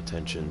paying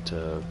attention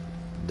to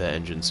the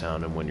engine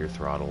sound and when you're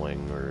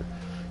throttling, or,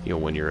 you know,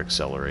 when you're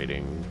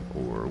accelerating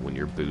or when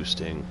you're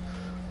boosting,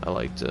 I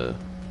like to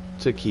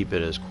keep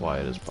it as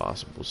quiet as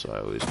possible, so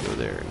I always go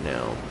there.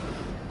 Now,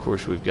 of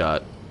course, we've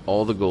got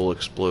all the goal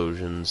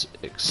explosions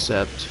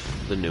except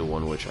the new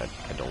one, which I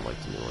don't like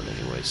the new one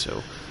anyway,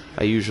 so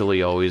I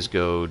usually always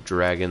go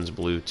Dragons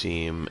blue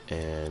team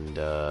and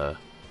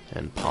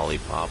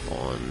Polypop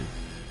on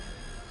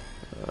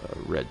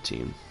red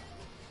team.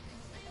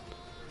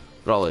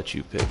 But I'll let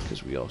you pick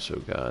because we also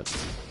got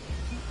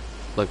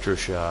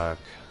Electroshock,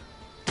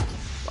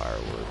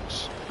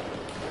 Fireworks,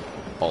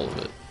 all of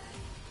it.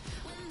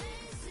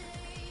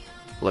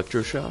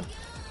 Electroshock?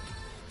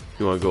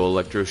 You want to go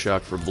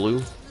Electroshock for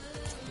blue?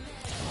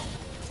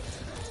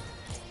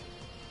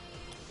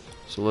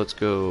 So let's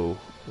go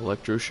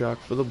Electroshock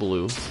for the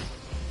blue. And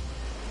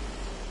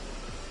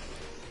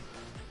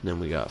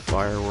then we got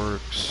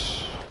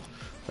Fireworks.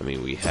 I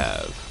mean, we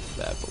have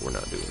that, but we're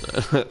not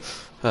doing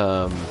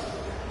that.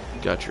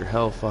 Got your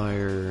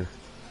Hellfire.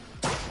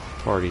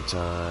 Party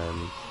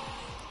Time.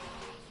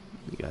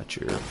 You got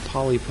your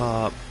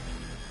Polypop.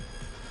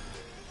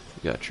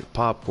 You got your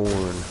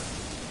Popcorn.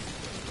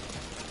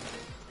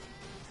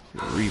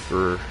 Your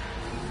Reaper.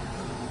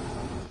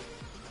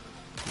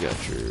 You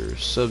got your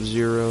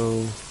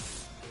Sub-Zero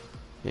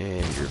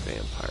and your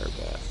Vampire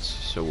Bats.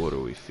 So what are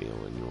we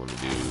feeling? You want to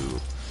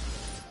do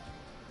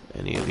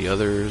any of the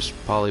others?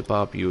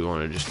 Polypop, you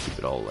want to just keep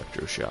it all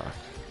Electroshock.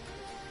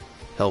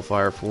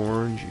 Hellfire for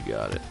orange, you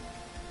got it.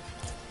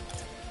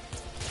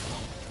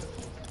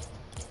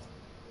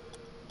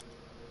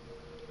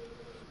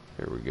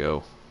 Here we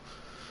go.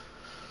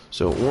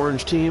 So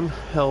orange team,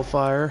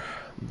 Hellfire.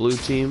 Blue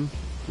team,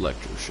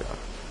 Electroshock.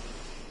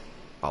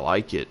 I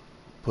like it.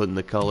 Putting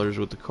the colors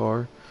with the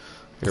car.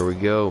 Here we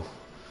go.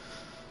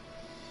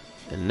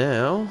 And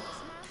now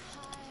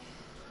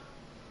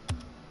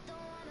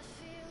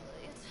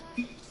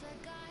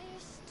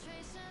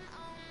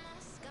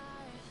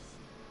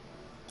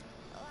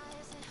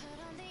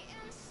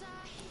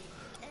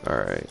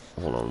Alright,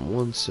 hold on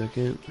 1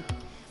 second.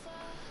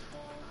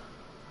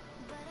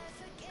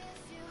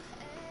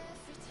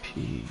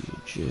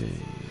 Pjoit.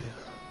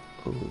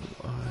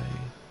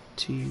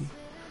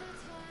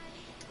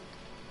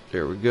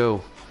 There we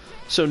go.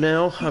 So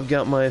now I've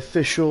got my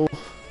official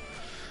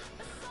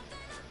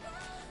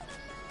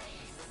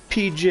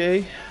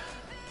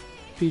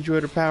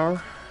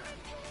Pjoitrpower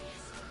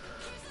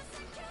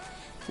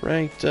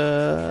ranked.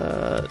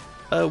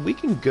 We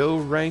can go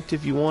ranked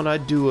if you want.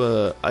 I'd do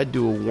a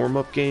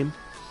warm-up game.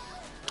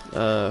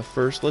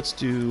 First, let's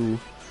go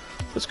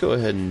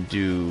ahead and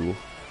do.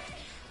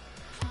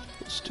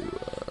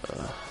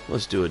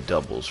 Let's do a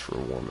doubles for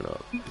warming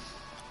up.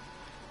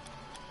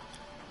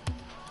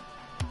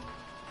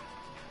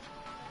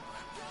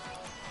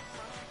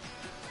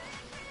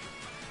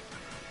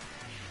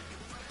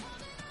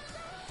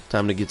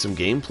 Time to get some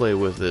gameplay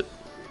with it.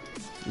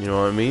 You know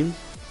what I mean?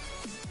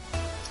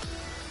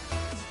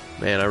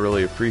 Man, I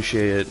really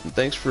appreciate it.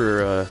 Thanks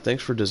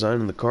for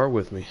designing the car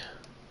with me.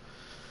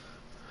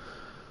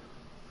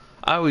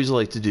 I always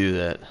like to do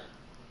that.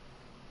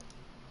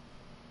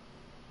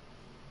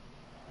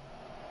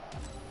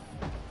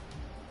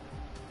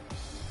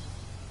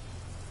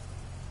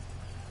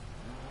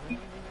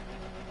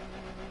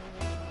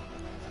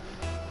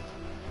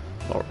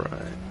 All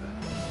right.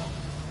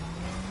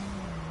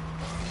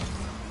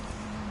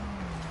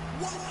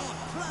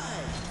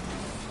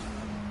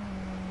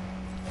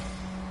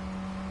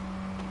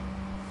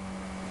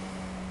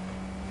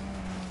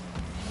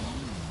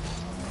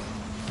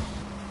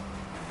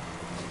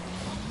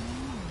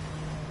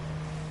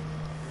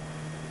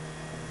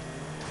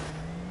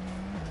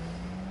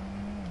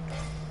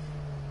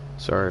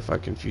 Sorry if I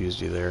confused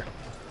you there.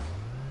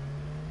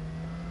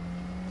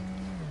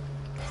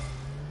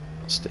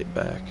 Stay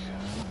back.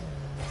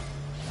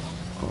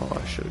 Oh,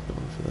 I should have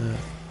gone for that.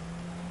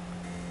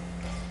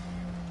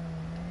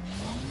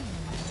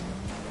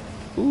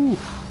 Ooh,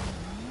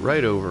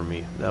 right over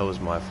me. That was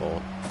my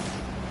fault.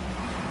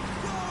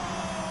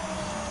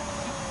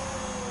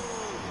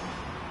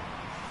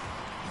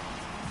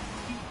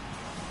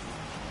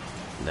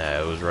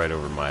 Nah, it was right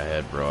over my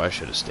head, bro. I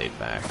should have stayed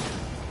back.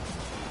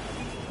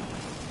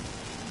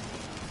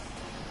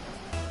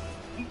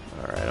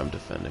 Alright, I'm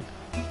defending.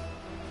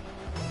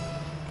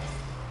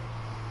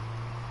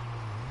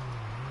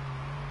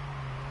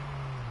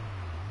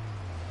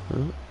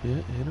 Oh, yeah,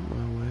 hit it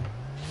my way.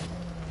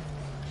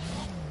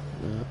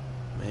 No,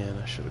 man,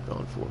 I should have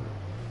gone for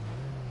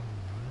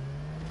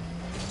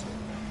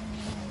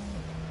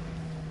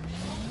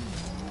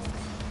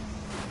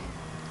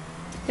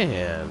it.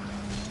 Man,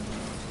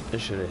 I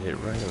should have hit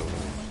right over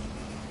it.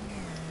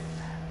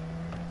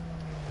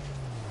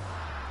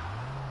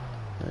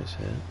 Nice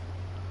hit.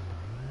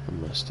 I'm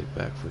gonna stick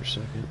back for a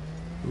second.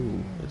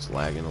 Ooh, it's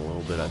lagging a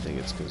little bit. I think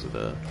it's because of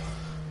the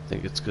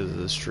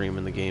stream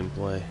and the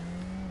gameplay.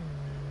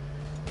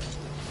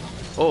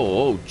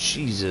 Oh,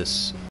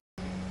 Jesus.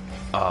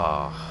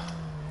 Ah.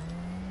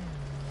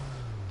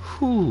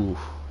 Whew.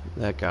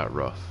 That got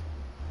rough.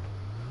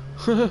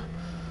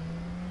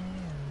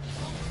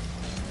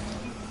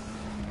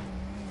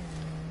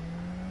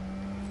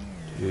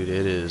 Dude,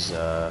 it's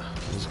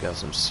got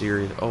some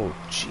serious, oh,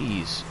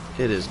 jeez.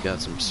 It has got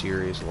some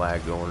serious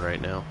lag going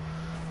right now.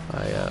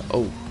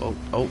 Oh,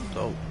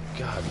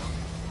 God.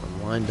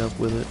 I'm lined up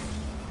with it.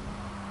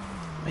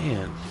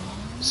 Man.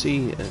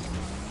 See, I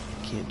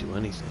can't do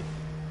anything.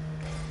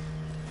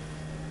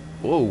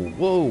 Whoa.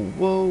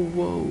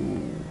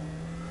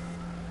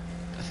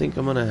 I think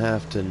I'm gonna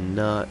have to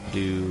not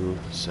do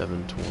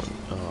 720.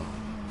 Oh.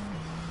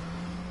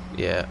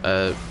 Yeah,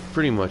 I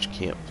pretty much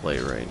can't play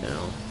right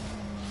now.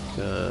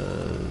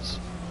 Because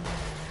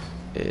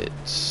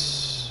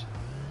it's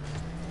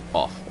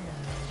awful.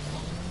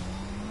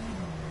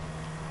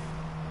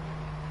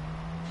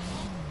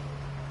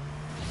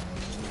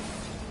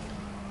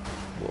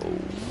 Whoa.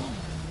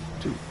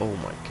 Dude, oh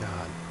my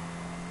God.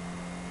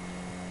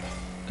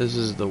 This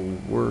is the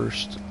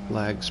worst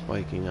lag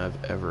spiking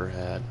I've ever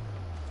had.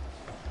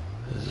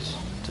 This is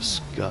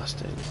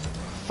disgusting.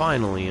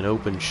 Finally an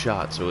open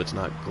shot so it's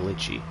not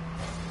glitchy.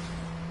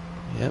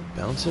 Yep,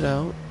 bounce it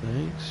out.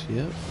 Thanks.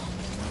 Yep.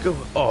 Go.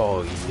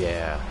 Oh,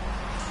 yeah.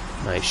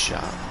 Nice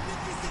shot.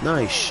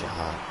 Nice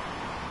shot.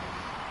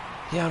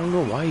 Yeah, I don't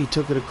know why he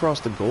took it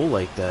across the goal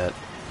like that.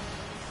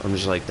 I'm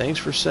just like, thanks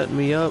for setting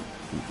me up.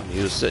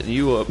 He was setting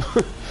you up.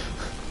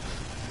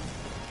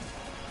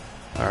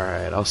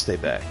 Alright, I'll stay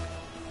back.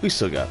 We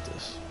still got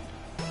this.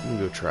 I'm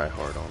gonna go try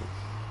hard on him.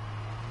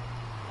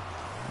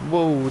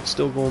 Whoa, it's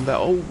still going back.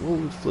 Oh,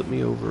 whoa, flip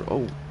me over.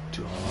 Oh,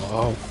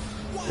 oh,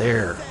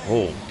 there.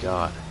 Oh,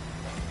 God.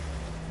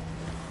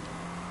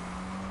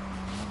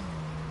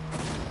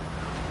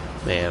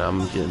 Man,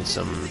 I'm getting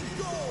some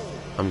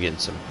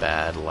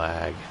bad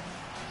lag.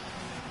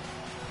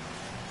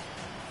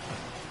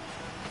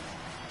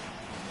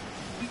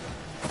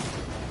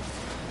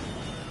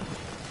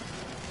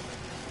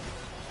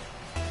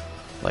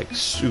 Like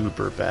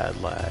super bad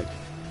lag.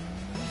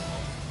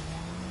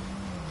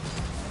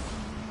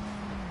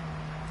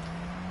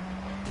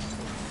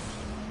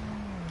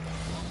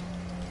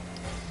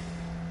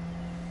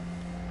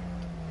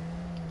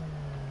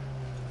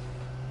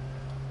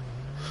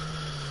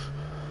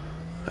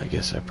 I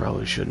guess I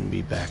probably shouldn't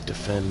be back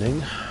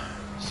defending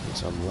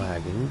since I'm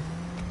lagging.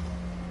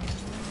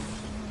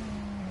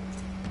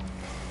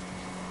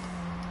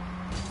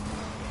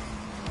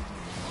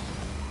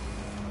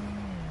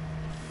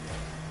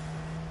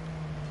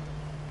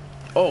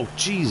 Oh,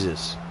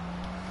 Jesus.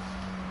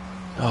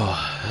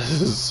 Oh,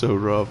 this is so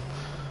rough.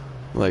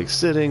 Like,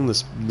 sitting,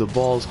 the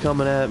ball's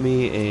coming at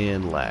me,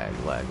 and lag.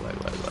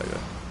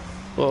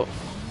 Well,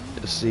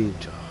 see,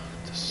 oh,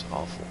 this is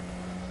awful.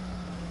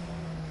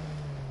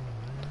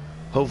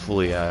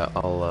 Hopefully,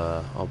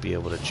 I'll be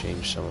able to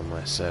change some of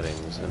my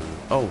settings, and...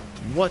 Oh,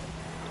 what?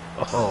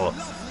 Oh,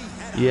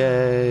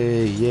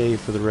 yay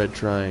for the red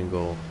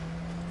triangle.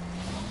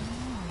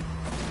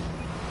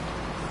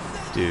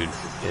 Dude,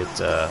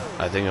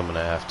 I think I'm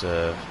gonna have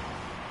to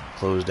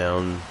close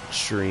down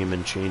stream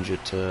and change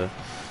it to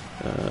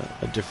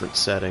a different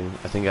setting.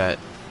 I think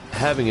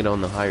having it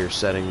on the higher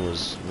setting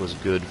was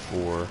good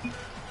for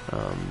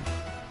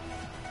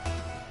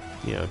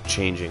you know,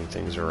 changing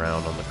things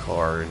around on the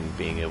car and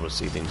being able to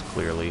see things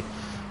clearly.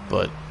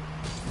 But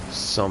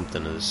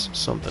something is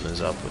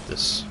up with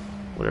this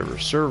whatever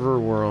server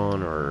we're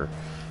on, or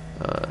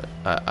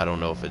I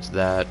don't know if it's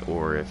that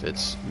or if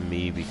it's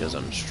me because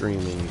I'm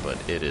streaming, but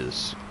it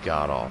is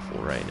god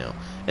awful right now.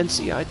 And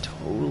see, I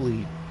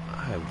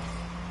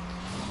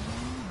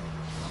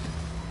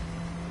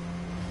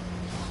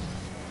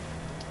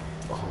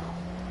oh,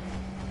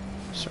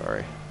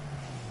 sorry.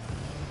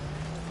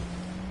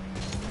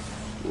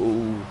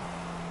 Ooh.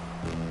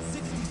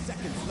 60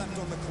 seconds left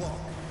on the clock.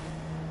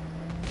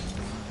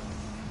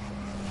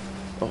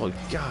 Oh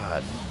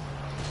God.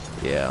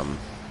 Yeah, I'm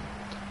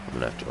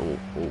gonna have to.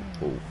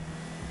 Oh.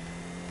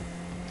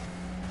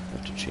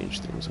 Have to change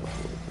things up a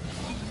little bit.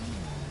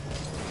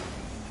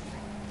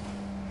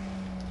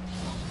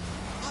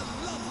 A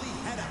lovely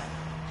header.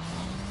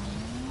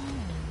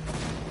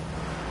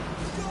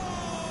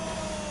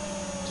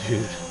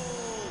 Dude,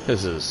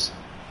 this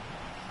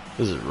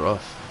is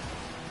rough.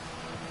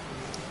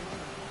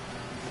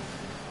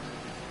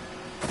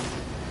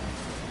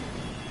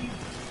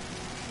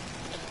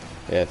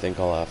 Yeah, I think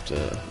I'll have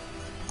to...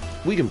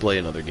 We can play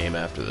another game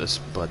after this,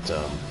 but,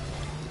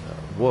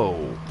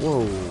 whoa,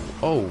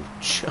 oh,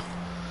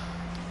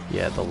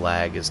 yeah, the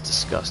lag is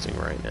disgusting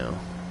right now.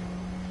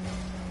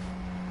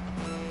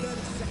 30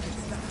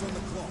 seconds left on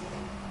the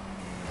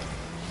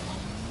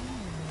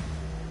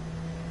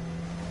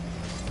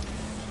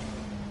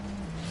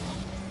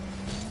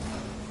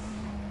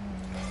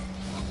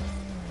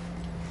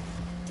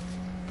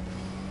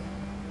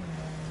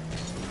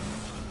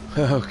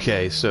clock.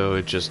 Okay, so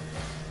it just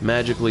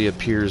magically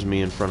appears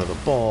me in front of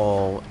the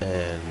ball,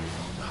 and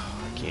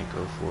I can't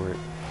go for it.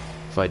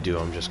 If I do,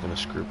 I'm just gonna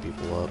screw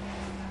people up.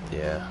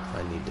 Yeah,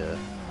 I need to...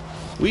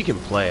 We can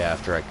play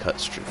after I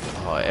cut stream.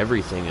 Oh,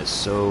 everything is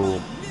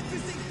so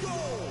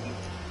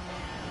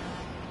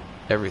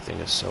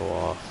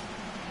off.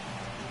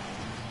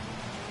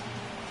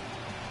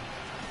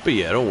 But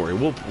yeah, don't worry,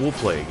 we'll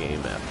play a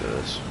game after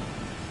this.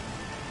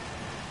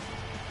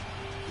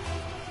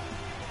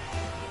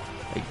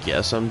 I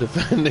guess I'm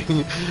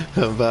defending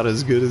about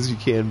as good as you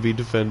can be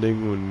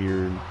defending when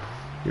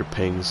your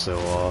ping's so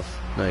off.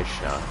 Nice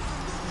shot.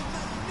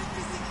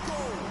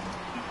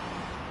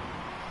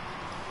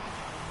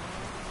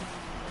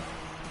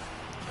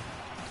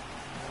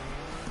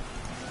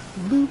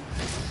 Boop.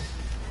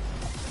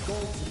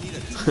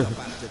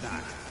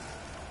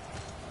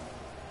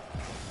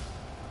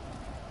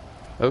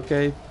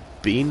 Okay,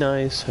 be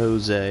nice,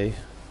 Jose.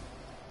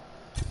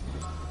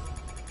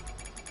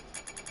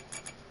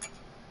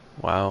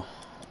 Wow.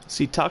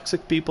 See,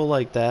 toxic people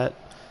like that,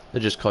 they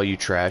just call you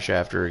trash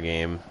after a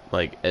game.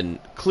 Like, and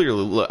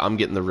clearly, look, I'm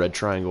getting the red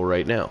triangle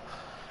right now.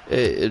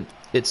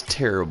 It's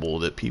terrible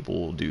that people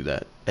will do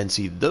that. And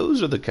see,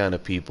 those are the kind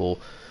of people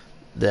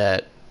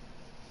that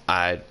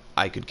I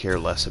could care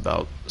less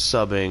about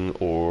subbing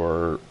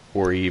or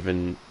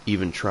even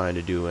trying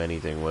to do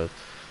anything with.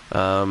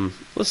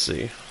 Let's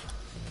see.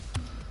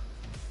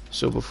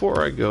 So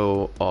before I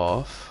go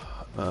off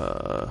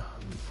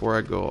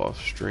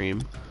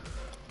stream,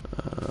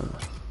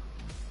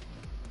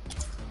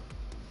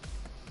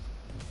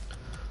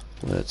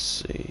 let's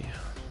see.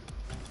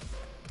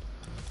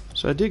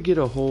 So I did get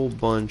a whole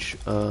bunch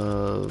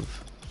of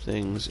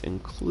things,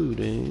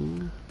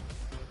 including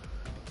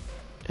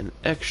an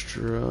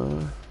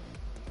extra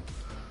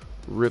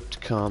ripped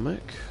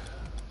comic,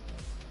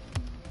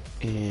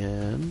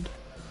 and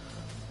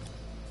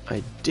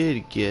I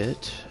did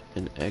get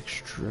an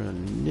extra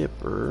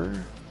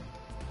nipper.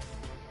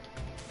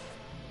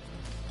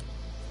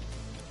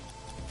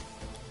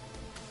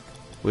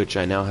 Which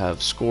I now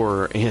have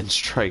scorer and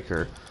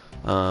striker.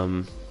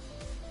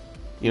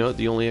 You know,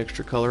 the only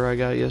extra color I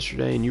got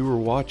yesterday, and you were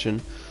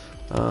watching.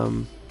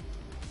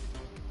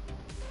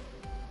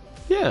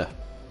 Yeah,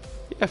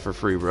 for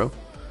free, bro.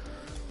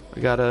 I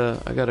got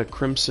a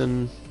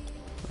crimson.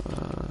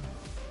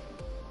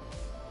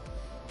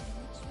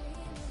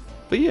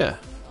 But yeah,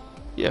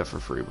 for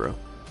free, bro.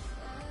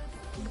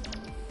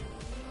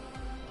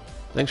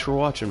 Thanks for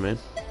watching, man.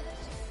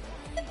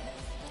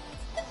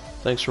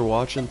 Thanks for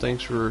watching.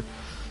 Thanks for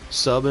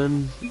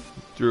subbing.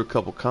 Threw a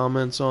couple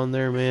comments on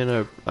there,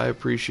 man. I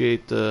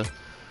appreciate the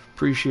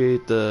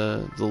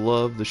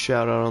love, the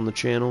shout out on the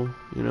channel.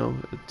 You know,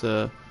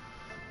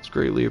 it's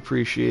greatly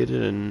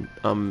appreciated, and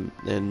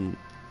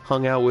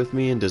hung out with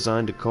me and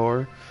designed a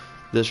car.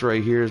 This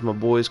right here is my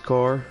boy's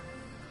car.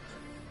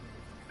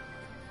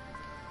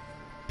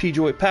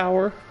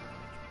 Pjoitrpower.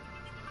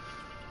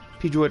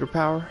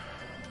 Pjoitrpower.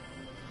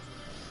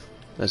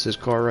 That's his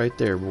car right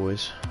there,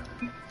 boys.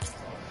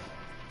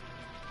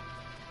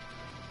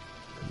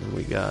 And then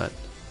we got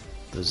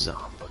the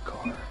Zomba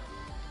car.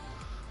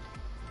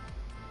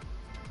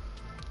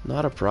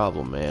 Not a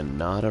problem, man.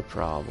 Not a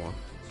problem.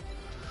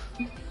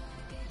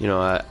 You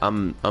know,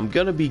 I'm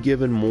gonna be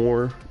giving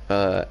more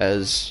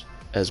as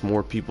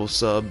more people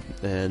sub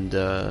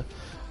and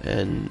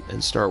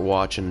start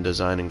watching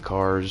designing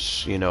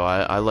cars. You know,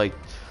 I like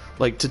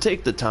to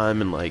take the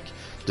time and like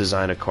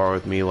design a car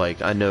with me.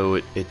 Like, I know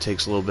it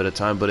takes a little bit of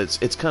time, but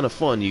it's kind of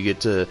fun. You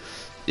get to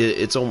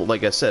it's almost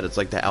like I said, it's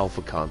like the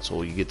alpha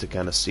console. You get to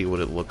kind of see what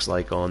it looks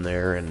like on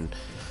there and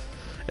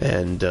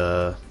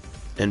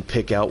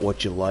pick out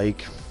what you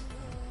like,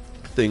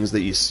 things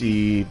that you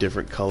see,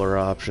 different color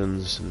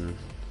options, and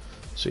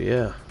so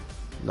yeah,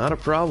 not a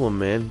problem,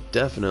 man.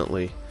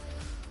 Definitely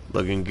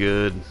looking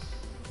good.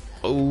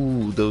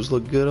 Oh, those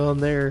look good on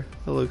there.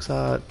 That looks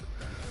hot.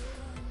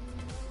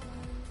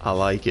 I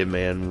like it,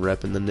 man.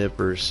 Repping the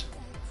nippers.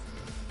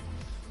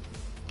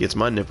 Gets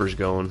my nippers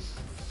going.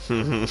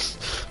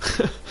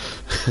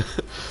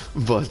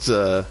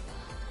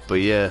 But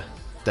yeah,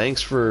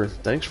 thanks for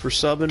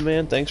subbing,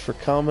 man. Thanks for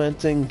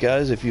commenting,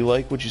 guys. If you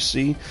like what you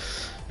see,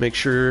 make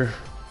sure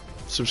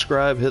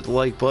subscribe, hit the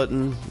like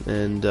button,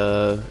 and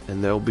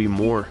there'll be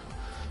more,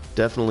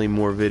 definitely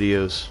more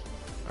videos.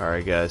 All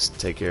right, guys,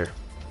 take care.